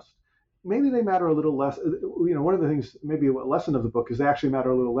that trust. Maybe they matter a little less. One of the things, maybe a lesson of the book, is they actually matter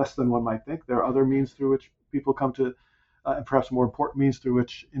a little less than one might think. There are other means through which people come to, and perhaps more important means through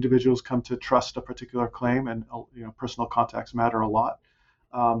which individuals come to trust a particular claim, and personal contacts matter a lot.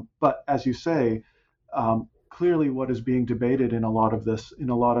 But as you say, clearly, what is being debated in a lot of the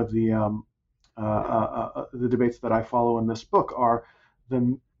debates that I follow in this book are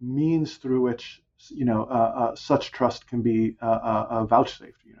the means through which such trust can be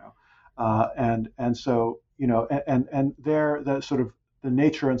vouchsafed. And so there, the sort of the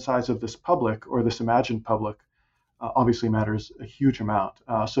nature and size of this public, or this imagined public, obviously matters a huge amount.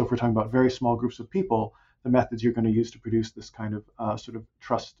 So if we're talking about very small groups of people, the methods you're going to use to produce this kind of sort of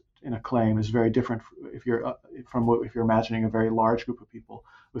trust in a claim is very different if you're imagining a very large group of people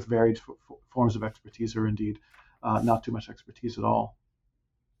with varied forms of expertise, or indeed not too much expertise at all.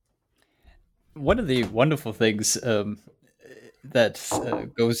 One of the wonderful things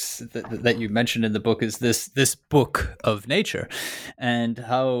that you mentioned in the book is this book of nature, and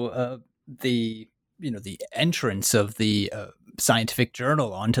how the entrance of the scientific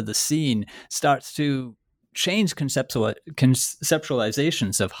journal onto the scene starts to change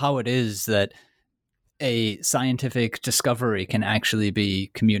conceptualizations of how it is that a scientific discovery can actually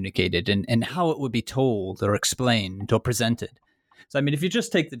be communicated, and how it would be told or explained or presented. So, I mean, if you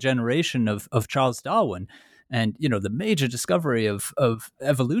just take the generation of Charles Darwin and, the major discovery of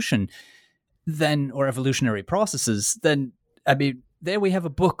evolution, then, or evolutionary processes, then, I mean, there we have a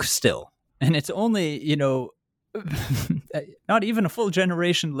book still. And it's only, not even a full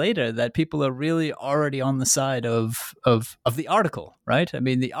generation later that people are really already on the side of the article, right? I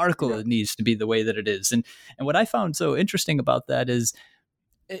mean, the article needs to be the way that it is. And what I found so interesting about that is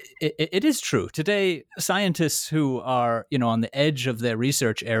it is true. Today, scientists who are, on the edge of their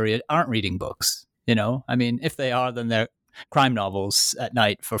research area aren't reading books. I mean, if they are, then they're crime novels at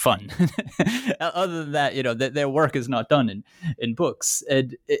night for fun. Other than that, their work is not done in books.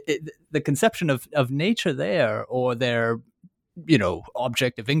 And the conception of nature there, or their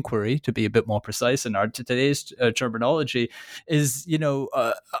object of inquiry, to be a bit more precise in our today's terminology, is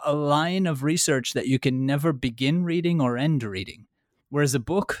a line of research that you can never begin reading or end reading, whereas a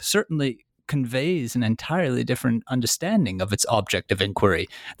book certainly conveys an entirely different understanding of its object of inquiry.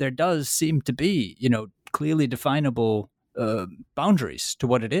 There does seem to be clearly definable boundaries to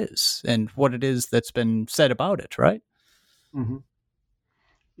what it is and what it is that's been said about it, right? Mm-hmm.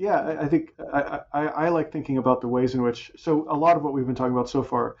 Yeah, I think I like thinking about the ways in which, so a lot of what we've been talking about so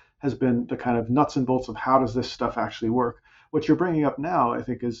far has been the kind of nuts and bolts of how does this stuff actually work. What you're bringing up now, I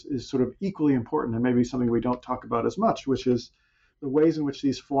think, is sort of equally important, and maybe something we don't talk about as much, which is the ways in which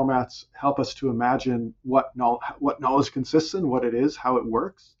these formats help us to imagine what knowledge consists in, what it is, how it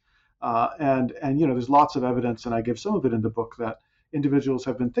works. And there's lots of evidence, and I give some of it in the book, that individuals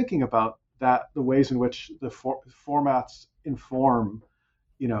have been thinking about that, the ways in which the formats inform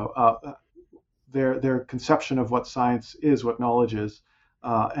their conception of what science is, what knowledge is,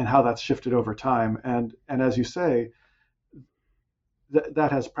 and how that's shifted over time. And as you say,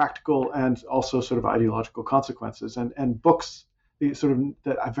 that has practical and also sort of ideological consequences. And books,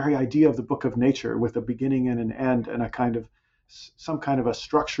 the very idea of the book of nature with a beginning and an end, and some kind of a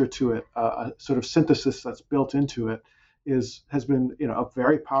structure to it, a sort of synthesis that's built into it, has been a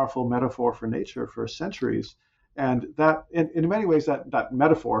very powerful metaphor for nature for centuries. And that, in many ways, that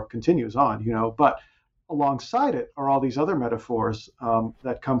metaphor continues on, but alongside it are all these other metaphors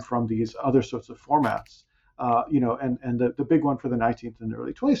that come from these other sorts of formats, and the big one for the 19th and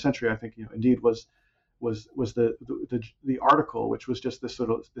early 20th century, I think, indeed was the article, which was just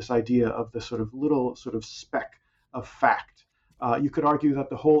this idea of this sort of little sort of speck of fact. You could argue that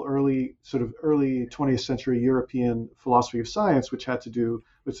the whole early 20th century European philosophy of science, which had to do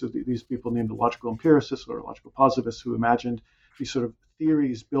with these people named the logical empiricists or logical positivists, who imagined these sort of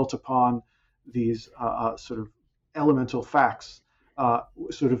theories built upon these sort of elemental facts,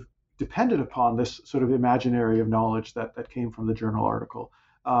 sort of depended upon this sort of imaginary of knowledge that came from the journal article.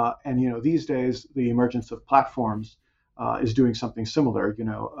 And these days, the emergence of platforms is doing something similar,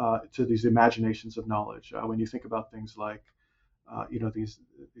 to these imaginations of knowledge. When you think about things like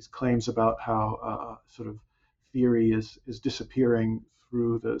these claims about how sort of theory is disappearing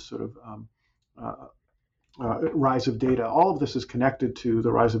through the sort of rise of data. All of this is connected to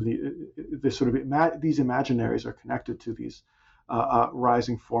the rise of these imaginaries are connected to these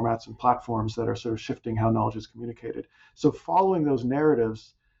rising formats and platforms that are sort of shifting how knowledge is communicated. So following those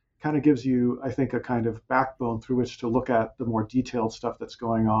narratives kind of gives you, I think, a kind of backbone through which to look at the more detailed stuff that's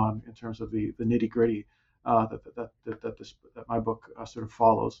going on in terms of the nitty gritty. That my book sort of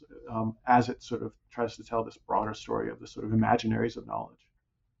follows as it sort of tries to tell this broader story of the sort of imaginaries of knowledge.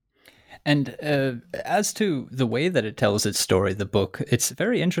 And as to the way that it tells its story, the book, it's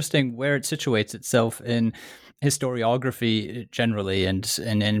very interesting where it situates itself in historiography generally, and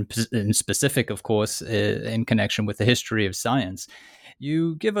in specific, of course, in connection with the history of science.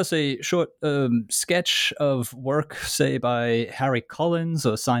 You give us a short sketch of work, say, by Harry Collins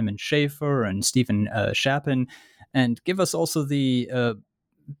or Simon Schaefer and Stephen Shapin, and give us also the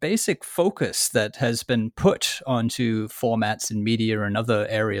basic focus that has been put onto formats in media and other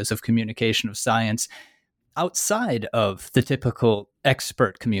areas of communication of science outside of the typical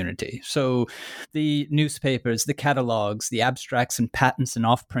expert community. So the newspapers, the catalogs, the abstracts and patents and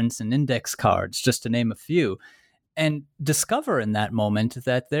offprints and index cards, just to name a few. And discover in that moment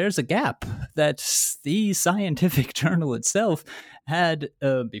that there's a gap that the scientific journal itself had,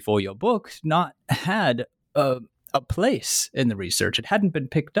 before your book, not had a place in the research. It hadn't been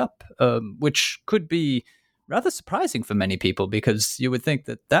picked up, which could be rather surprising for many people, because you would think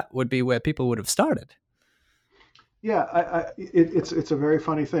that would be where people would have started. Yeah, it's a very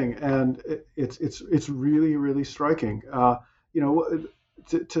funny thing, and it's really, really striking.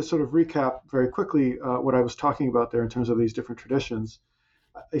 To sort of recap very quickly what I was talking about there in terms of these different traditions,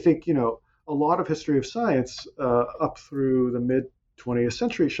 I think, a lot of history of science up through the mid 20th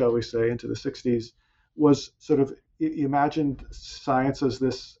century, shall we say, into the 60s, was sort of imagined science as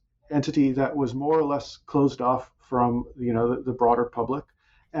this entity that was more or less closed off from, the broader public.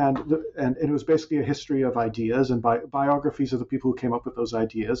 And it was basically a history of ideas and biographies of the people who came up with those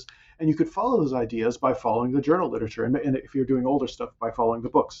ideas. And you could follow those ideas by following the journal literature. And if you're doing older stuff, by following the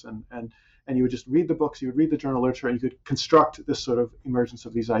books. And you would just read the books, you would read the journal literature, and you could construct this sort of emergence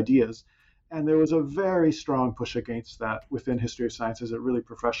of these ideas. And there was a very strong push against that within history of science as it really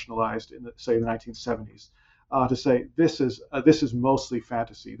professionalized in, the 1970s, to say this is mostly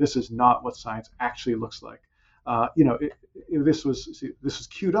fantasy. This is not what science actually looks like. This was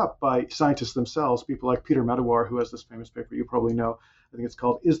queued up by scientists themselves, people like Peter Medawar, who has this famous paper you probably know. I think it's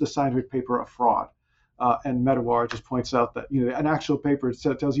called "Is the Scientific Paper a Fraud?" And Medawar just points out that an actual paper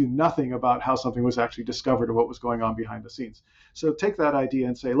tells you nothing about how something was actually discovered or what was going on behind the scenes. So take that idea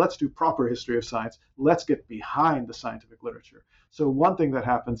and say, let's do proper history of science. Let's get behind the scientific literature. So one thing that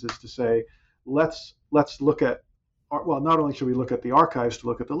happens is to say, let's look at, well, not only should we look at the archives to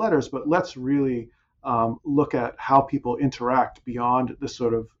look at the letters, but let's really look at how people interact beyond the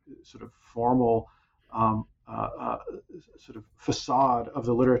sort of formal sort of facade of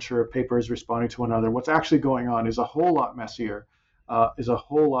the literature, papers responding to one another. What's actually going on is a whole lot messier, is a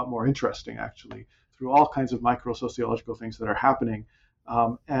whole lot more interesting, actually, through all kinds of micro-sociological things that are happening.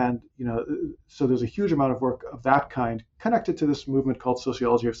 So there's a huge amount of work of that kind connected to this movement called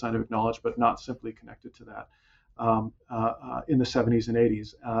sociology of scientific knowledge, but not simply connected to that. In the 70s and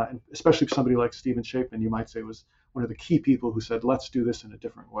 80s, and especially somebody like Stephen Shapman, you might say, was one of the key people who said, let's do this in a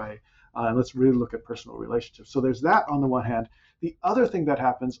different way, and let's really look at personal relationships. So there's that on the one hand. The other thing that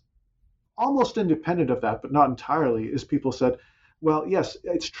happens, almost independent of that, but not entirely, is people said, well, yes,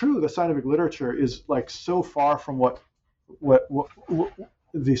 it's true, the scientific literature is like so far from what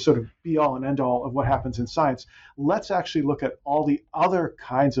the sort of be all and end all of what happens in science. Let's actually look at all the other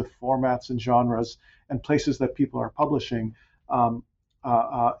kinds of formats and genres and places that people are publishing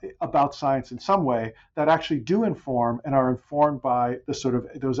about science in some way that actually do inform and are informed by the sort of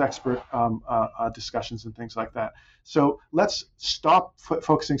those expert discussions and things like that. So let's stop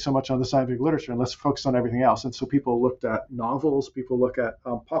focusing so much on the scientific literature and let's focus on everything else. And so people looked at novels, people look at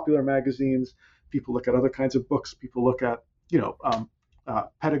popular magazines, people look at other kinds of books, people look at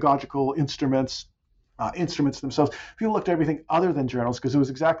pedagogical instruments themselves. People looked at everything other than journals because it was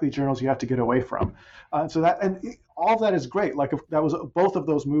exactly journals you had to get away from. All that is great. Like both of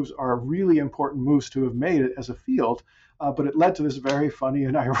those moves are really important moves to have made it as a field, but it led to this very funny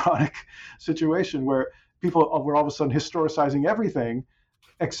and ironic situation where people were all of a sudden historicizing everything,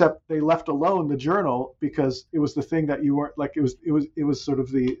 except they left alone the journal because it was the thing that you weren't like. It was sort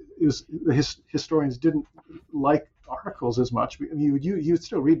of the historians didn't like articles as much. I mean, you'd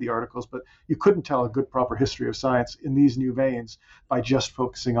still read the articles, but you couldn't tell a good proper history of science in these new veins by just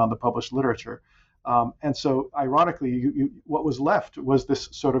focusing on the published literature. And so, ironically, what was left was this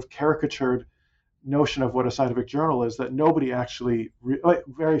sort of caricatured notion of what a scientific journal is that nobody actually,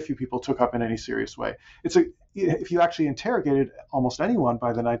 very few people took up in any serious way. If you actually interrogated almost anyone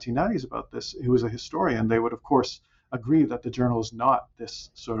by the 1990s about this who was a historian, they would, of course, agree that the journal is not this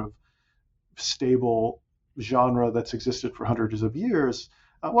sort of stable genre that's existed for hundreds of years.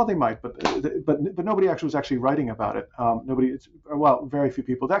 Well, they might, but nobody was actually writing about it. Very few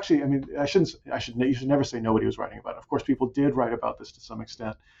people. Actually, I mean, you should never say nobody was writing about it. Of course, people did write about this to some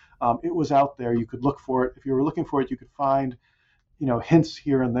extent. It was out there. You could look for it. If you were looking for it, you could find, hints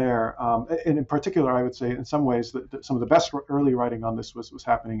here and there. And in particular, I would say, in some ways, that some of the best early writing on this was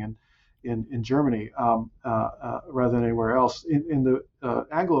happening in Germany rather than anywhere else. In the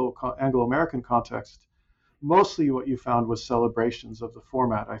Anglo-American context, mostly what you found was celebrations of the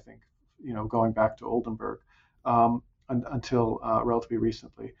format, I think, going back to Oldenburg until relatively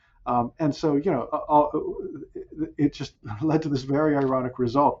recently. And so, it just led to this very ironic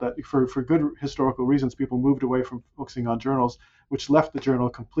result that for good historical reasons, people moved away from focusing on journals, which left the journal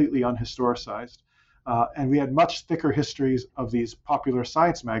completely unhistoricized. And we had much thicker histories of these popular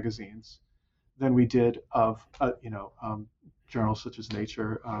science magazines than we did of, journals such as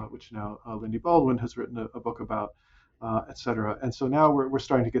Nature, which now Lindy Baldwin has written a book about, et cetera. And so now we're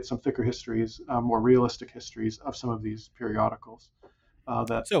starting to get some thicker histories, more realistic histories of some of these periodicals.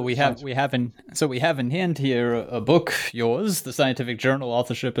 So we have in hand here a book, yours, The Scientific Journal,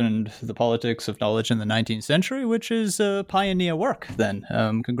 Authorship and the Politics of Knowledge in the 19th Century, which is pioneer work. Then,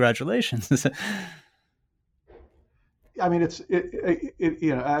 congratulations. I mean,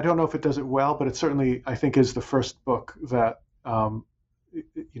 I don't know if it does it well, but it certainly, I think, is the first book that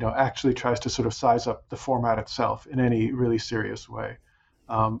actually tries to sort of size up the format itself in any really serious way.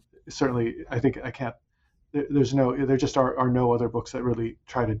 Certainly, I think there just are no other books that really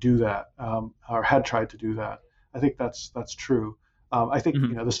try to do that or had tried to do that. I think that's true. I think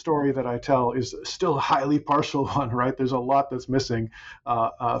the story that I tell is still a highly partial one, right? There's a lot that's missing,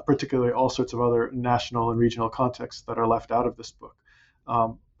 particularly all sorts of other national and regional contexts that are left out of this book.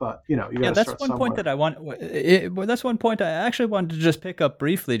 but you got Yeah, to that's start one point somewhere. that that's one point I actually wanted to just pick up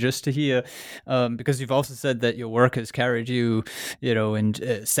briefly, just to hear, because you've also said that your work has carried you,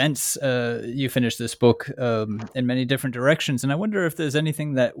 and since you finished this book, in many different directions. And I wonder if there's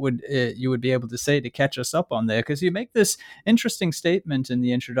anything that you would be able to say to catch us up on there, because you make this interesting statement in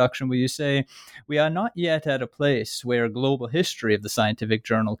the introduction where you say, "We are not yet at a place where a global history of the scientific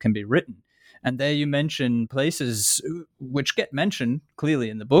journal can be written." And there you mention places which get mentioned clearly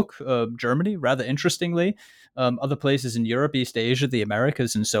in the book, Germany, rather interestingly, other places in Europe, East Asia, the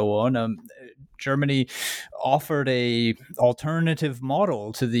Americas, and so on. Germany offered a alternative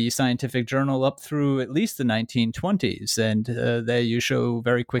model to the scientific journal up through at least the 1920s. And there you show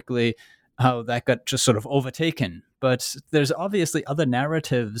very quickly how that got just sort of overtaken. But there's obviously other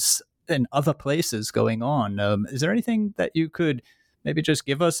narratives in other places going on. Is there anything that you could maybe just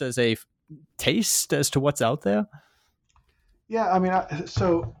give us as a taste as to what's out there? Yeah, I mean,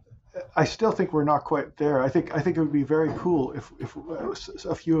 so I still think we're not quite there. I think it would be very cool if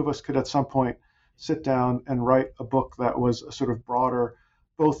a few of us could at some point sit down and write a book that was a sort of broader,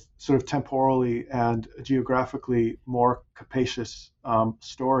 both sort of temporally and geographically more capacious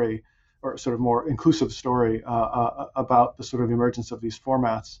story, or sort of more inclusive story about the sort of emergence of these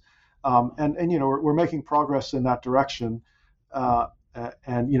formats. And we're making progress in that direction.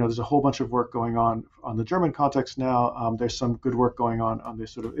 And there's a whole bunch of work going on the German context now. There's some good work going on the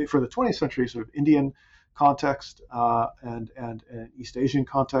sort of, for the 20th century, sort of Indian context and East Asian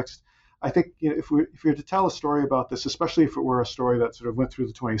context. I think if we were to tell a story about this, especially if it were a story that sort of went through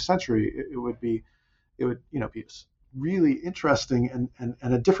the 20th century, it would be be really interesting and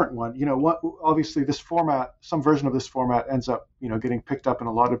a different one. What obviously this format, some version of this format ends up getting picked up in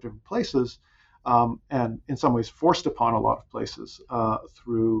a lot of different places, and in some ways forced upon a lot of places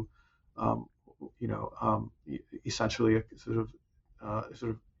through essentially a sort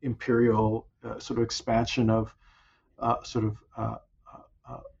of imperial sort of expansion of sort of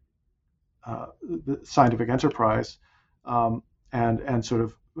the scientific enterprise, and sort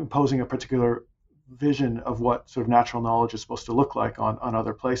of imposing a particular vision of what sort of natural knowledge is supposed to look like on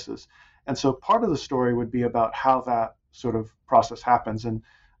other places. And so part of the story would be about how that sort of process happens. And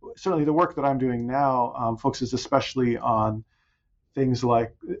certainly the work that I'm doing now focuses especially on things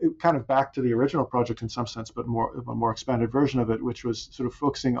like, kind of back to the original project in some sense, but a more expanded version of it, which was sort of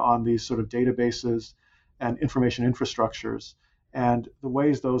focusing on these sort of databases and information infrastructures, and the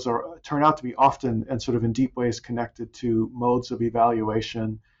ways those turn out to be often and sort of in deep ways connected to modes of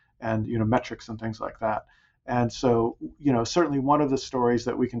evaluation and metrics and things like that. And so certainly one of the stories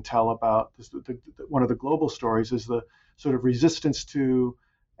that we can tell about this, one of the global stories, is the sort of resistance to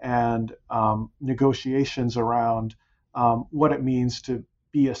and negotiations around what it means to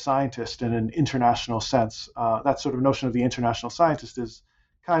be a scientist in an international sense. That sort of notion of the international scientist is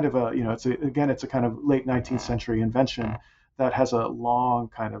kind of it's a kind of late 19th century invention that has a long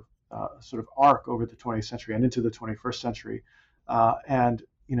kind of sort of arc over the 20th century and into the 21st century. And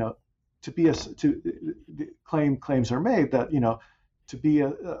claims are made that to be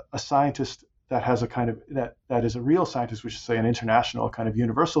a scientist that has a kind of that is a real scientist, which is say an international kind of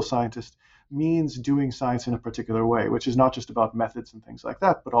universal scientist, means doing science in a particular way, which is not just about methods and things like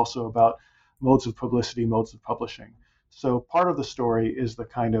that, but also about modes of publicity, modes of publishing. So part of the story is the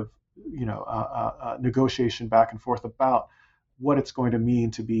kind of negotiation back and forth about what it's going to mean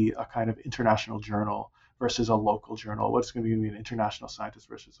to be a kind of international journal versus a local journal, what it's going to be an international scientist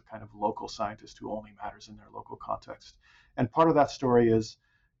versus a kind of local scientist who only matters in their local context. And part of that story is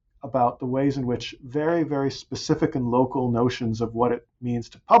about the ways in which very, very specific and local notions of what it means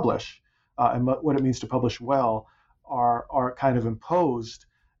to publish and what it means to publish well are kind of imposed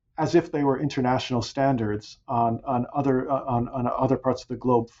as if they were international standards on other parts of the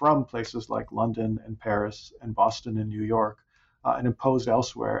globe, from places like London and Paris and Boston and New York, and imposed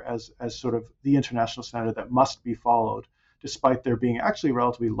elsewhere as sort of the international standard that must be followed, despite there being actually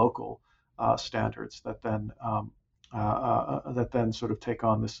relatively local standards that then sort of take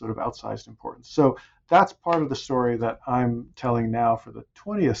on this sort of outsized importance. So that's part of the story that I'm telling now for the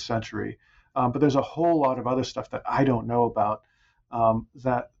 20th century. But there's a whole lot of other stuff that I don't know about,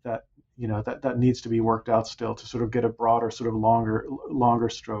 that needs to be worked out still to sort of get a broader, sort of longer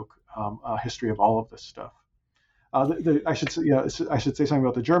stroke history of all of this stuff. I should say something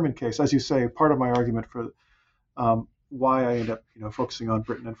about the German case. As you say, part of my argument for why I end up focusing on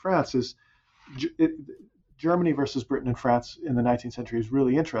Britain and France is Germany versus Britain and France in the 19th century is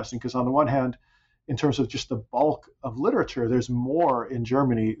really interesting, because on the one hand, in terms of just the bulk of literature, there's more in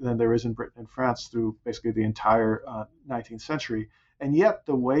Germany than there is in Britain and France through basically the entire 19th century. And yet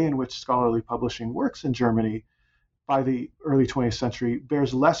the way in which scholarly publishing works in Germany by the early 20th century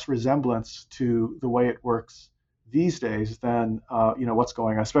bears less resemblance to the way it works these days than what's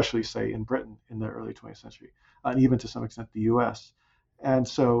going on, especially say in Britain in the early 20th century, and even to some extent the U.S. And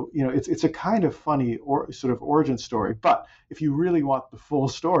so it's a kind of funny or sort of origin story. But if you really want the full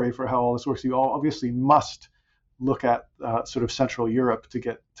story for how all this works, you obviously must look at sort of Central Europe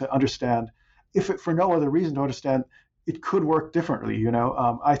to understand, if it for no other reason, to understand it could work differently.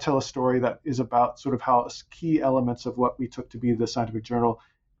 I tell a story that is about sort of how key elements of what we took to be the scientific journal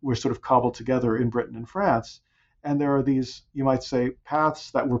were sort of cobbled together in Britain and France. And there are these, you might say, paths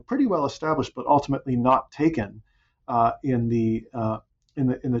that were pretty well established, but ultimately not taken in the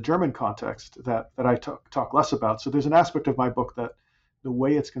German context that I talk less about. So there's an aspect of my book that the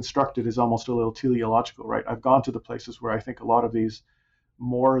way it's constructed is almost a little teleological, right? I've gone to the places where I think a lot of these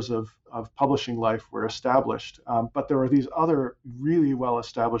mores of publishing life were established, but there are these other really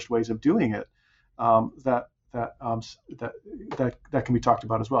well-established ways of doing it that can be talked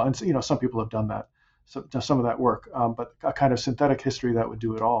about as well. And some people have done that, some of that work, but a kind of synthetic history that would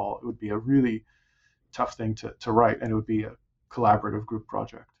do it all, it would be a really tough thing to write, and it would be a collaborative group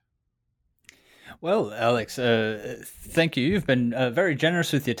project. Well, Alex, thank you. You've been very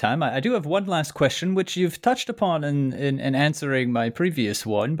generous with your time. I do have one last question, which you've touched upon in answering my previous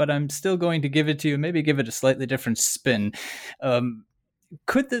one, but I'm still going to give it to you, maybe give it a slightly different spin.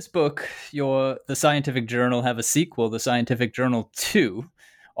 Could this book, The Scientific Journal, have a sequel, The Scientific Journal 2,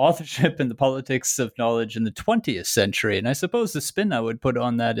 Authorship and the Politics of Knowledge in the 20th Century? And I suppose the spin I would put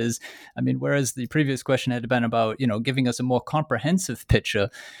on that is, whereas the previous question had been about, giving us a more comprehensive picture,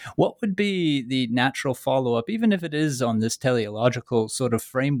 what would be the natural follow-up, even if it is on this teleological sort of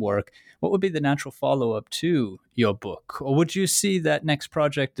framework, what would be the natural follow-up to your book? Or would you see that next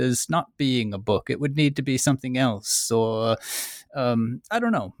project as not being a book? It would need to be something else, or I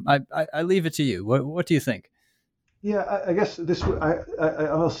don't know. I leave it to you. What do you think? Yeah, I guess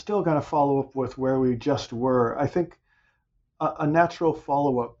I'm still going to follow up with where we just were. I think a natural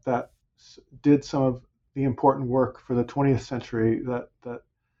follow-up that did some of the important work for the 20th century, that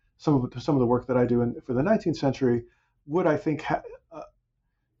some of the work that I do for the 19th century, would, I think,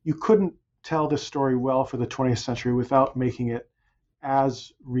 you couldn't tell this story well for the 20th century without making it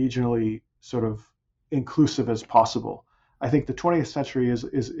as regionally sort of inclusive as possible. I think the 20th century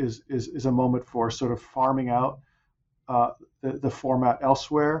is a moment for sort of farming out the format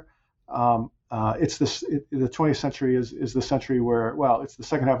elsewhere. The 20th century is the century where, it's the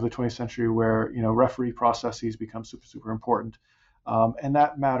second half of the 20th century where referee processes become super important, and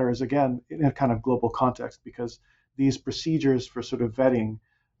that matters again in a kind of global context, because these procedures for sort of vetting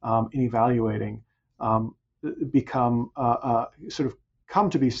and evaluating become sort of come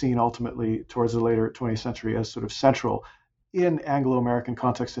to be seen ultimately towards the later 20th century as sort of central in Anglo-American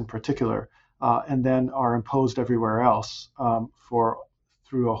context in particular. And then are imposed everywhere else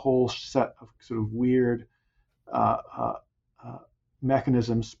through a whole set of sort of weird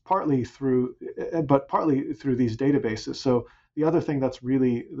mechanisms, partly through these databases. So the other thing that's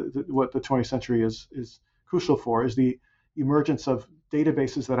really what the 20th century is crucial for is the emergence of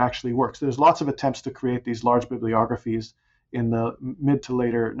databases that actually work. So there's lots of attempts to create these large bibliographies in the mid to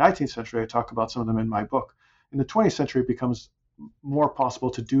later 19th century. I talk about some of them in my book. In the 20th century, it becomes more possible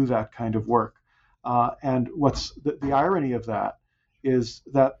to do that kind of work. And what's the irony of that is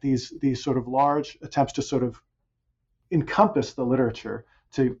that these sort of large attempts to sort of encompass the literature,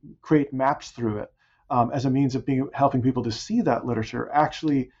 to create maps through it as a means of helping people to see that literature,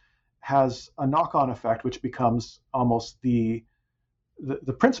 actually has a knock-on effect, which becomes almost the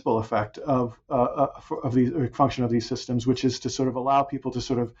principal effect of the function of these systems, which is to sort of allow people to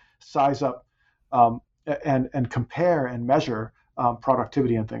sort of size up and compare and measure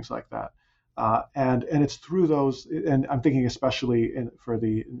productivity and things like that. And it's through those, and I'm thinking especially for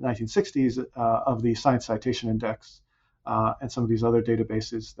the 1960s of the Science Citation Index and some of these other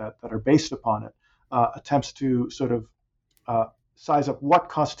databases that are based upon it, attempts to sort of size up what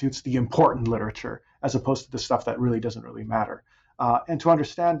constitutes the important literature as opposed to the stuff that really doesn't really matter. And to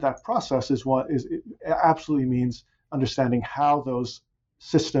understand that process it absolutely means understanding how those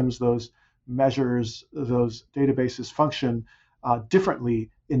systems, those measures, those databases function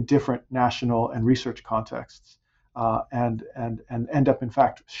differently in different national and research contexts, and end up in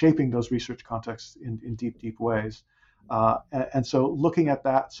fact shaping those research contexts in deep ways. And so looking at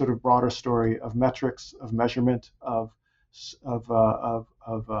that sort of broader story of metrics, of measurement, of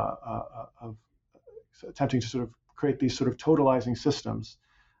attempting to sort of create these sort of totalizing systems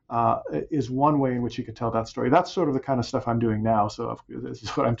is one way in which you could tell that story. That's sort of the kind of stuff I'm doing now. So this is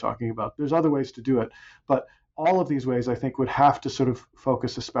what I'm talking about. There's other ways to do it, but all of these ways I think would have to sort of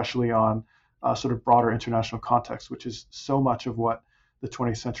focus especially on sort of broader international context, which is so much of what the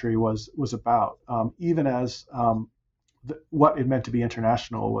 20th century was about. Even as what it meant to be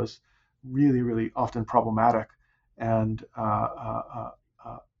international was really, really often problematic and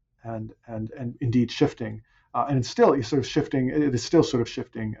and indeed shifting. And it's still sort of shifting. It is still sort of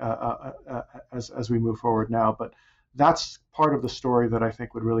shifting as we move forward now. But that's part of the story that I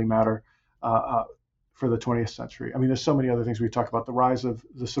think would really matter for the 20th century. I mean, there's so many other things we talk about. The rise of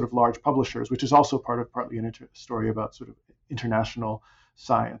the sort of large publishers, which is also partly a story about sort of international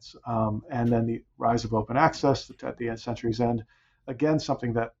science, and then the rise of open access at the century's end. Again,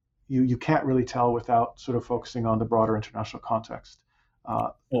 something that you can't really tell without sort of focusing on the broader international context.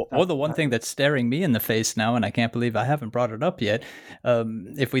 Or the one thing that's staring me in the face now, and I can't believe I haven't brought it up yet.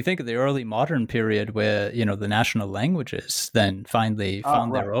 If we think of the early modern period, where the national languages then finally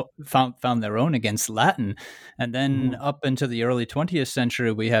found their own against Latin, and then up into the early 20th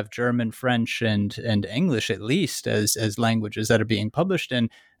century, we have German, French, and English at least as languages that are being published in,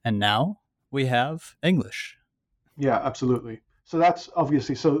 and now we have English. Yeah, absolutely. So that's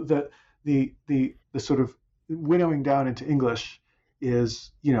obviously the sort of winnowing down into English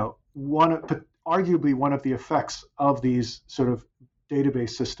is, arguably one of the effects of these sort of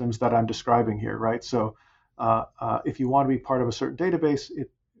database systems that I'm describing here, right? So if you want to be part of a certain database, it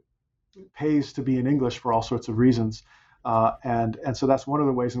pays to be in English for all sorts of reasons. And so that's one of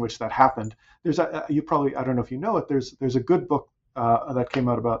the ways in which that happened. There's I don't know if you know it, there's a good book that came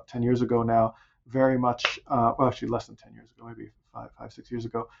out about 10 years ago now, very much, actually less than 10 years ago, maybe 6 years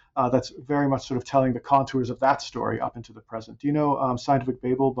ago, that's very much sort of telling the contours of that story up into the present. Do you know Scientific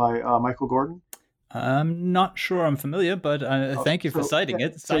Babel by Michael Gordon? I'm not sure I'm familiar, but thank you for citing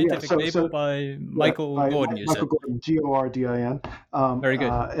it. Scientific Babel by Michael Gordon, you said. Michael Gordon, Gordin. Very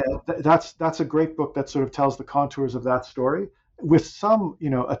good. That's a great book that sort of tells the contours of that story with some,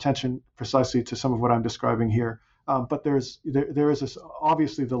 attention precisely to some of what I'm describing here. But there is this,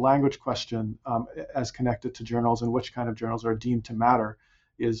 obviously the language question as connected to journals and which kind of journals are deemed to matter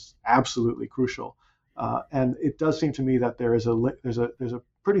is absolutely crucial. And it does seem to me that there's a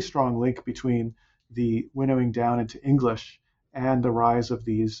pretty strong link between the winnowing down into English and the rise of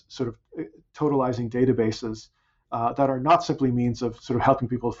these sort of totalizing databases that are not simply means of sort of helping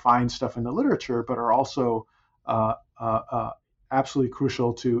people find stuff in the literature, but are also absolutely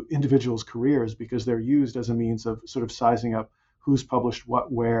crucial to individuals' careers because they're used as a means of sort of sizing up who's published what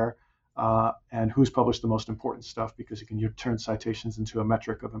where and who's published the most important stuff, because you can turn citations into a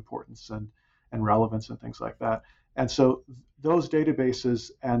metric of importance and relevance and things like that. And so those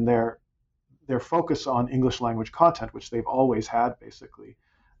databases and their focus on English language content, which they've always had basically,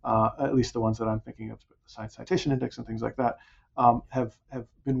 at least the ones that I'm thinking of, the Science Citation Index and things like that, have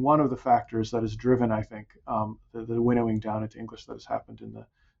been one of the factors that has driven, I think, the winnowing down into English that has happened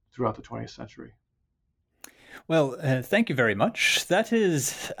throughout the 20th century. Well, thank you very much. That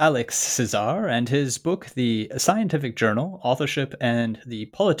is Alex Csiszar and his book, The Scientific Journal, Authorship, and the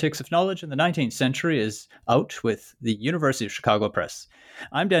Politics of Knowledge in the 19th Century, is out with the University of Chicago Press.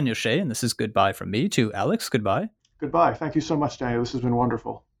 I'm Daniel Shea, and this is goodbye from me to Alex. Goodbye. Goodbye. Thank you so much, Daniel. This has been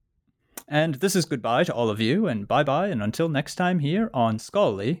wonderful. And this is goodbye to all of you, and bye-bye, and until next time here on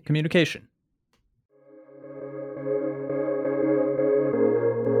Scholarly Communication.